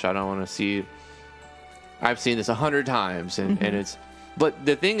 oh gosh, I don't want to see. I've seen this 100 times, and it's. But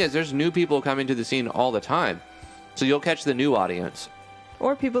the thing is, there's new people coming to the scene all the time, so you'll catch the new audience.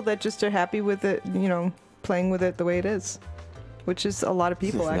 Or people that just are happy with it, playing with it the way it is, which is a lot of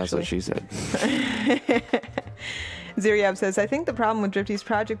people actually. That's what she said. Zeriab says, I think the problem with Drifty's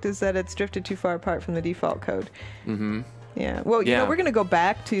project is that it's drifted too far apart from the default code. Yeah. Well, we're going to go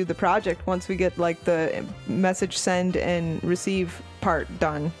back to the project once we get like the message send and receive part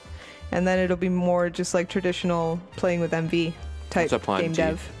done. And then it'll be more just like traditional playing with MV type game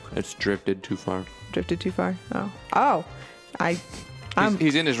dev. It's drifted too far. Drifted too far? Oh.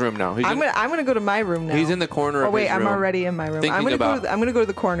 He's in his room now. I'm gonna go to my room now. He's in the corner of his room. I'm already in my room. I'm gonna go to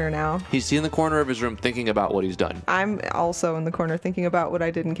the corner now. He's in the corner of his room thinking about what he's done. I'm also in the corner thinking about what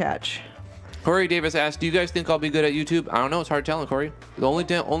I didn't catch. Corey Davis asked, do you guys think I'll be good at YouTube? I don't know. It's hard telling, Corey. The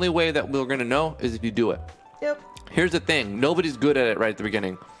only way that we're going to know is if you do it. Yep. Here's the thing. Nobody's good at it right at the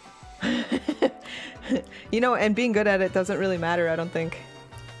beginning. And being good at it doesn't really matter, I don't think.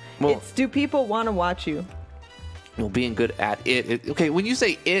 Well, do people want to watch you? Well, being good at it. Okay, when you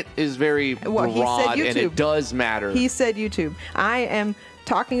say it is very broad, he said YouTube. And it does matter. He said YouTube. I am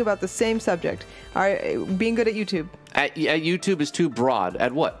talking about the same subject. Being good at YouTube. At YouTube is too broad.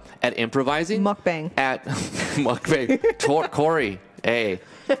 At what? At improvising? Mukbang. At mukbang. Corey, hey,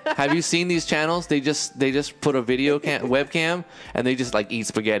 have you seen these channels? They just put a video webcam and they just like eat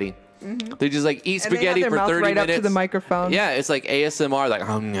spaghetti. They just like eat spaghetti for 30 right minutes. Up to the microphone. Yeah, it's like ASMR, like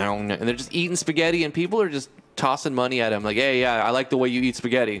and they're just eating spaghetti, and people are just tossing money at them, like, hey, yeah, I like the way you eat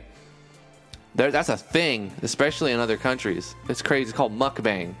spaghetti. That's a thing, especially in other countries. It's crazy. It's called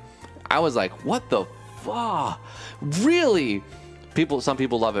mukbang. I was like, what the fuck? Really? Some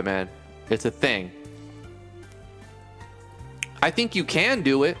people love it, man. It's a thing. I think you can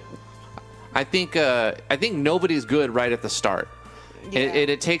do it. I think nobody's good right at the start. Yeah.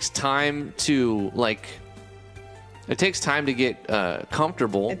 It takes time to It takes time to get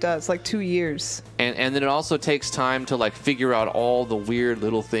comfortable. It does, like 2 years. And then it also takes time to figure out all the weird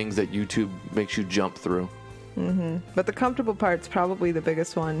little things that YouTube makes you jump through. But the comfortable part's probably the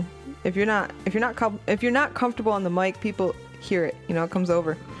biggest one. If you're not comfortable on the mic, people hear it. It comes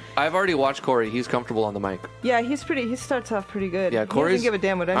over. I've already watched Corey. He's comfortable on the mic. Yeah, he starts off pretty good. Yeah, He Corey's. doesn't give a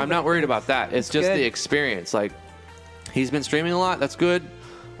damn what anybody I'm not worried about that. It's just good. the experience. Like, he's been streaming a lot. That's good.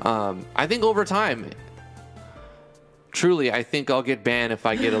 I think over time, truly, I think I'll get banned if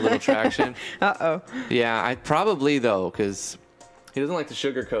I get a little traction. Uh-oh. Yeah, I probably though, because he doesn't like to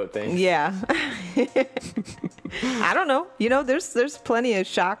sugarcoat things. Yeah. I don't know. You know, there's plenty of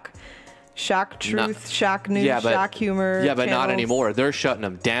shock truth, shock news, shock humor. Yeah, but not channels. anymore. They're shutting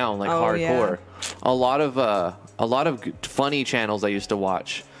them down like hardcore. A lot of funny channels I used to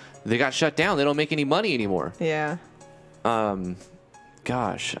watch, they got shut down. They don't make any money anymore. Yeah.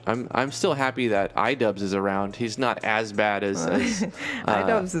 Gosh, I'm still happy that iDubbbz is around. He's not as bad as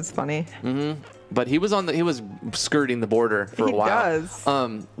iDubbbz is funny. But he was skirting the border for a while. He does.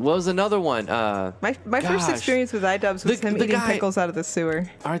 What was another one? My first experience with iDubbbz was him eating pickles out of the sewer.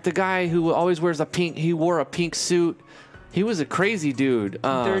 All right, the guy who always wears he wore a pink suit. He was a crazy dude.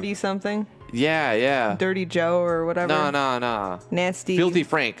 Dirty something. Yeah. Dirty Joe or whatever. No. Nasty. Filthy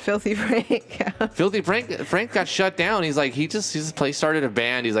Frank. Filthy Frank. Filthy Frank got shut down. He's like, he started a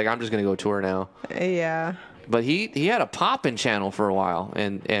band. He's like, I'm just gonna go tour now. Yeah. But he had a poppin' channel for a while,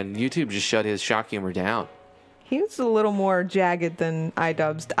 and YouTube just shut his shock humor down. He was a little more jagged than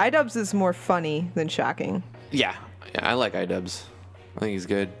iDubbbz. iDubbbz is more funny than shocking. Yeah, I like iDubbbz. I think he's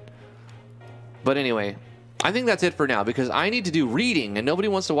good. But anyway, I think that's it for now because I need to do reading, and nobody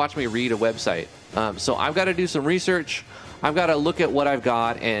wants to watch me read a website. So I've got to do some research. I've got to look at what I've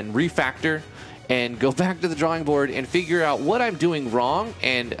got and refactor and go back to the drawing board and figure out what I'm doing wrong.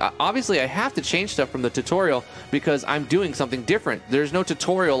 And obviously, I have to change stuff from the tutorial because I'm doing something different. There's no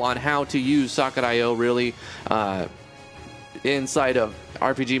tutorial on how to use Socket.io really inside of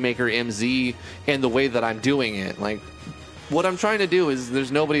RPG Maker MZ and the way that I'm doing it. Like, what I'm trying to do is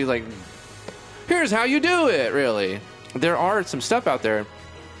there's nobody like, here's how you do it, really. There are some stuff out there.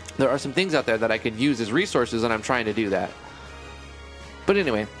 There are some things out there that I can use as resources, and I'm trying to do that. But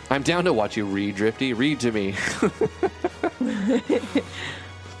anyway, I'm down to watch you read, Drifty. Read to me.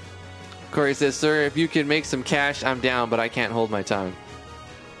 Corey says, sir, if you can make some cash, I'm down, but I can't hold my tongue.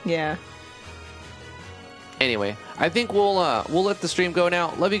 Yeah. Anyway, I think we'll let the stream go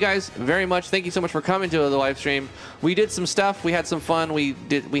now. Love you guys very much. Thank you so much for coming to the live stream. We did some stuff. We had some fun. We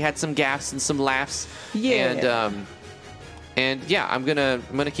had some gaffes and some laughs. Yeah. And yeah, I'm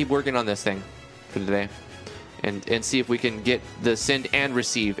gonna keep working on this thing for today. And see if we can get the send and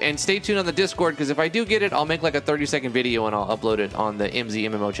receive. And stay tuned on the Discord, because if I do get it, I'll make like a 30-second video and I'll upload it on the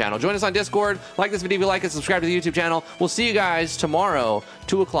MZMMO channel. Join us on Discord. Like this video if you like it. Subscribe to the YouTube channel. We'll see you guys tomorrow,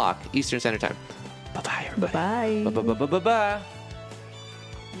 2 o'clock Eastern Standard Time. Bye-bye, everybody. Bye-bye. Bye-bye.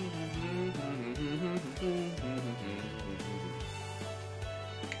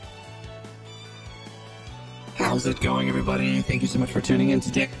 How's it going, everybody? Thank you so much for tuning in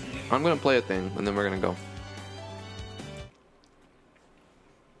today. I'm going to play a thing, and then we're going to go.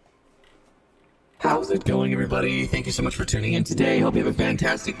 How's it going, everybody? Thank you so much for tuning in today. Hope you have a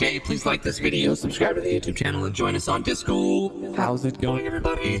fantastic day. Please like this video, subscribe to the YouTube channel, and join us on Discord. How's it going,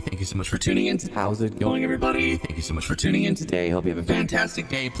 everybody? Thank you so much for tuning in. How's it going, everybody? Thank you so much for tuning in today. Hope you have a fantastic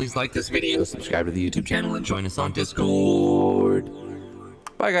day. Please like this video, subscribe to the YouTube channel, and join us on Discord.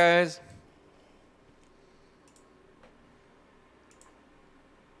 Bye, guys.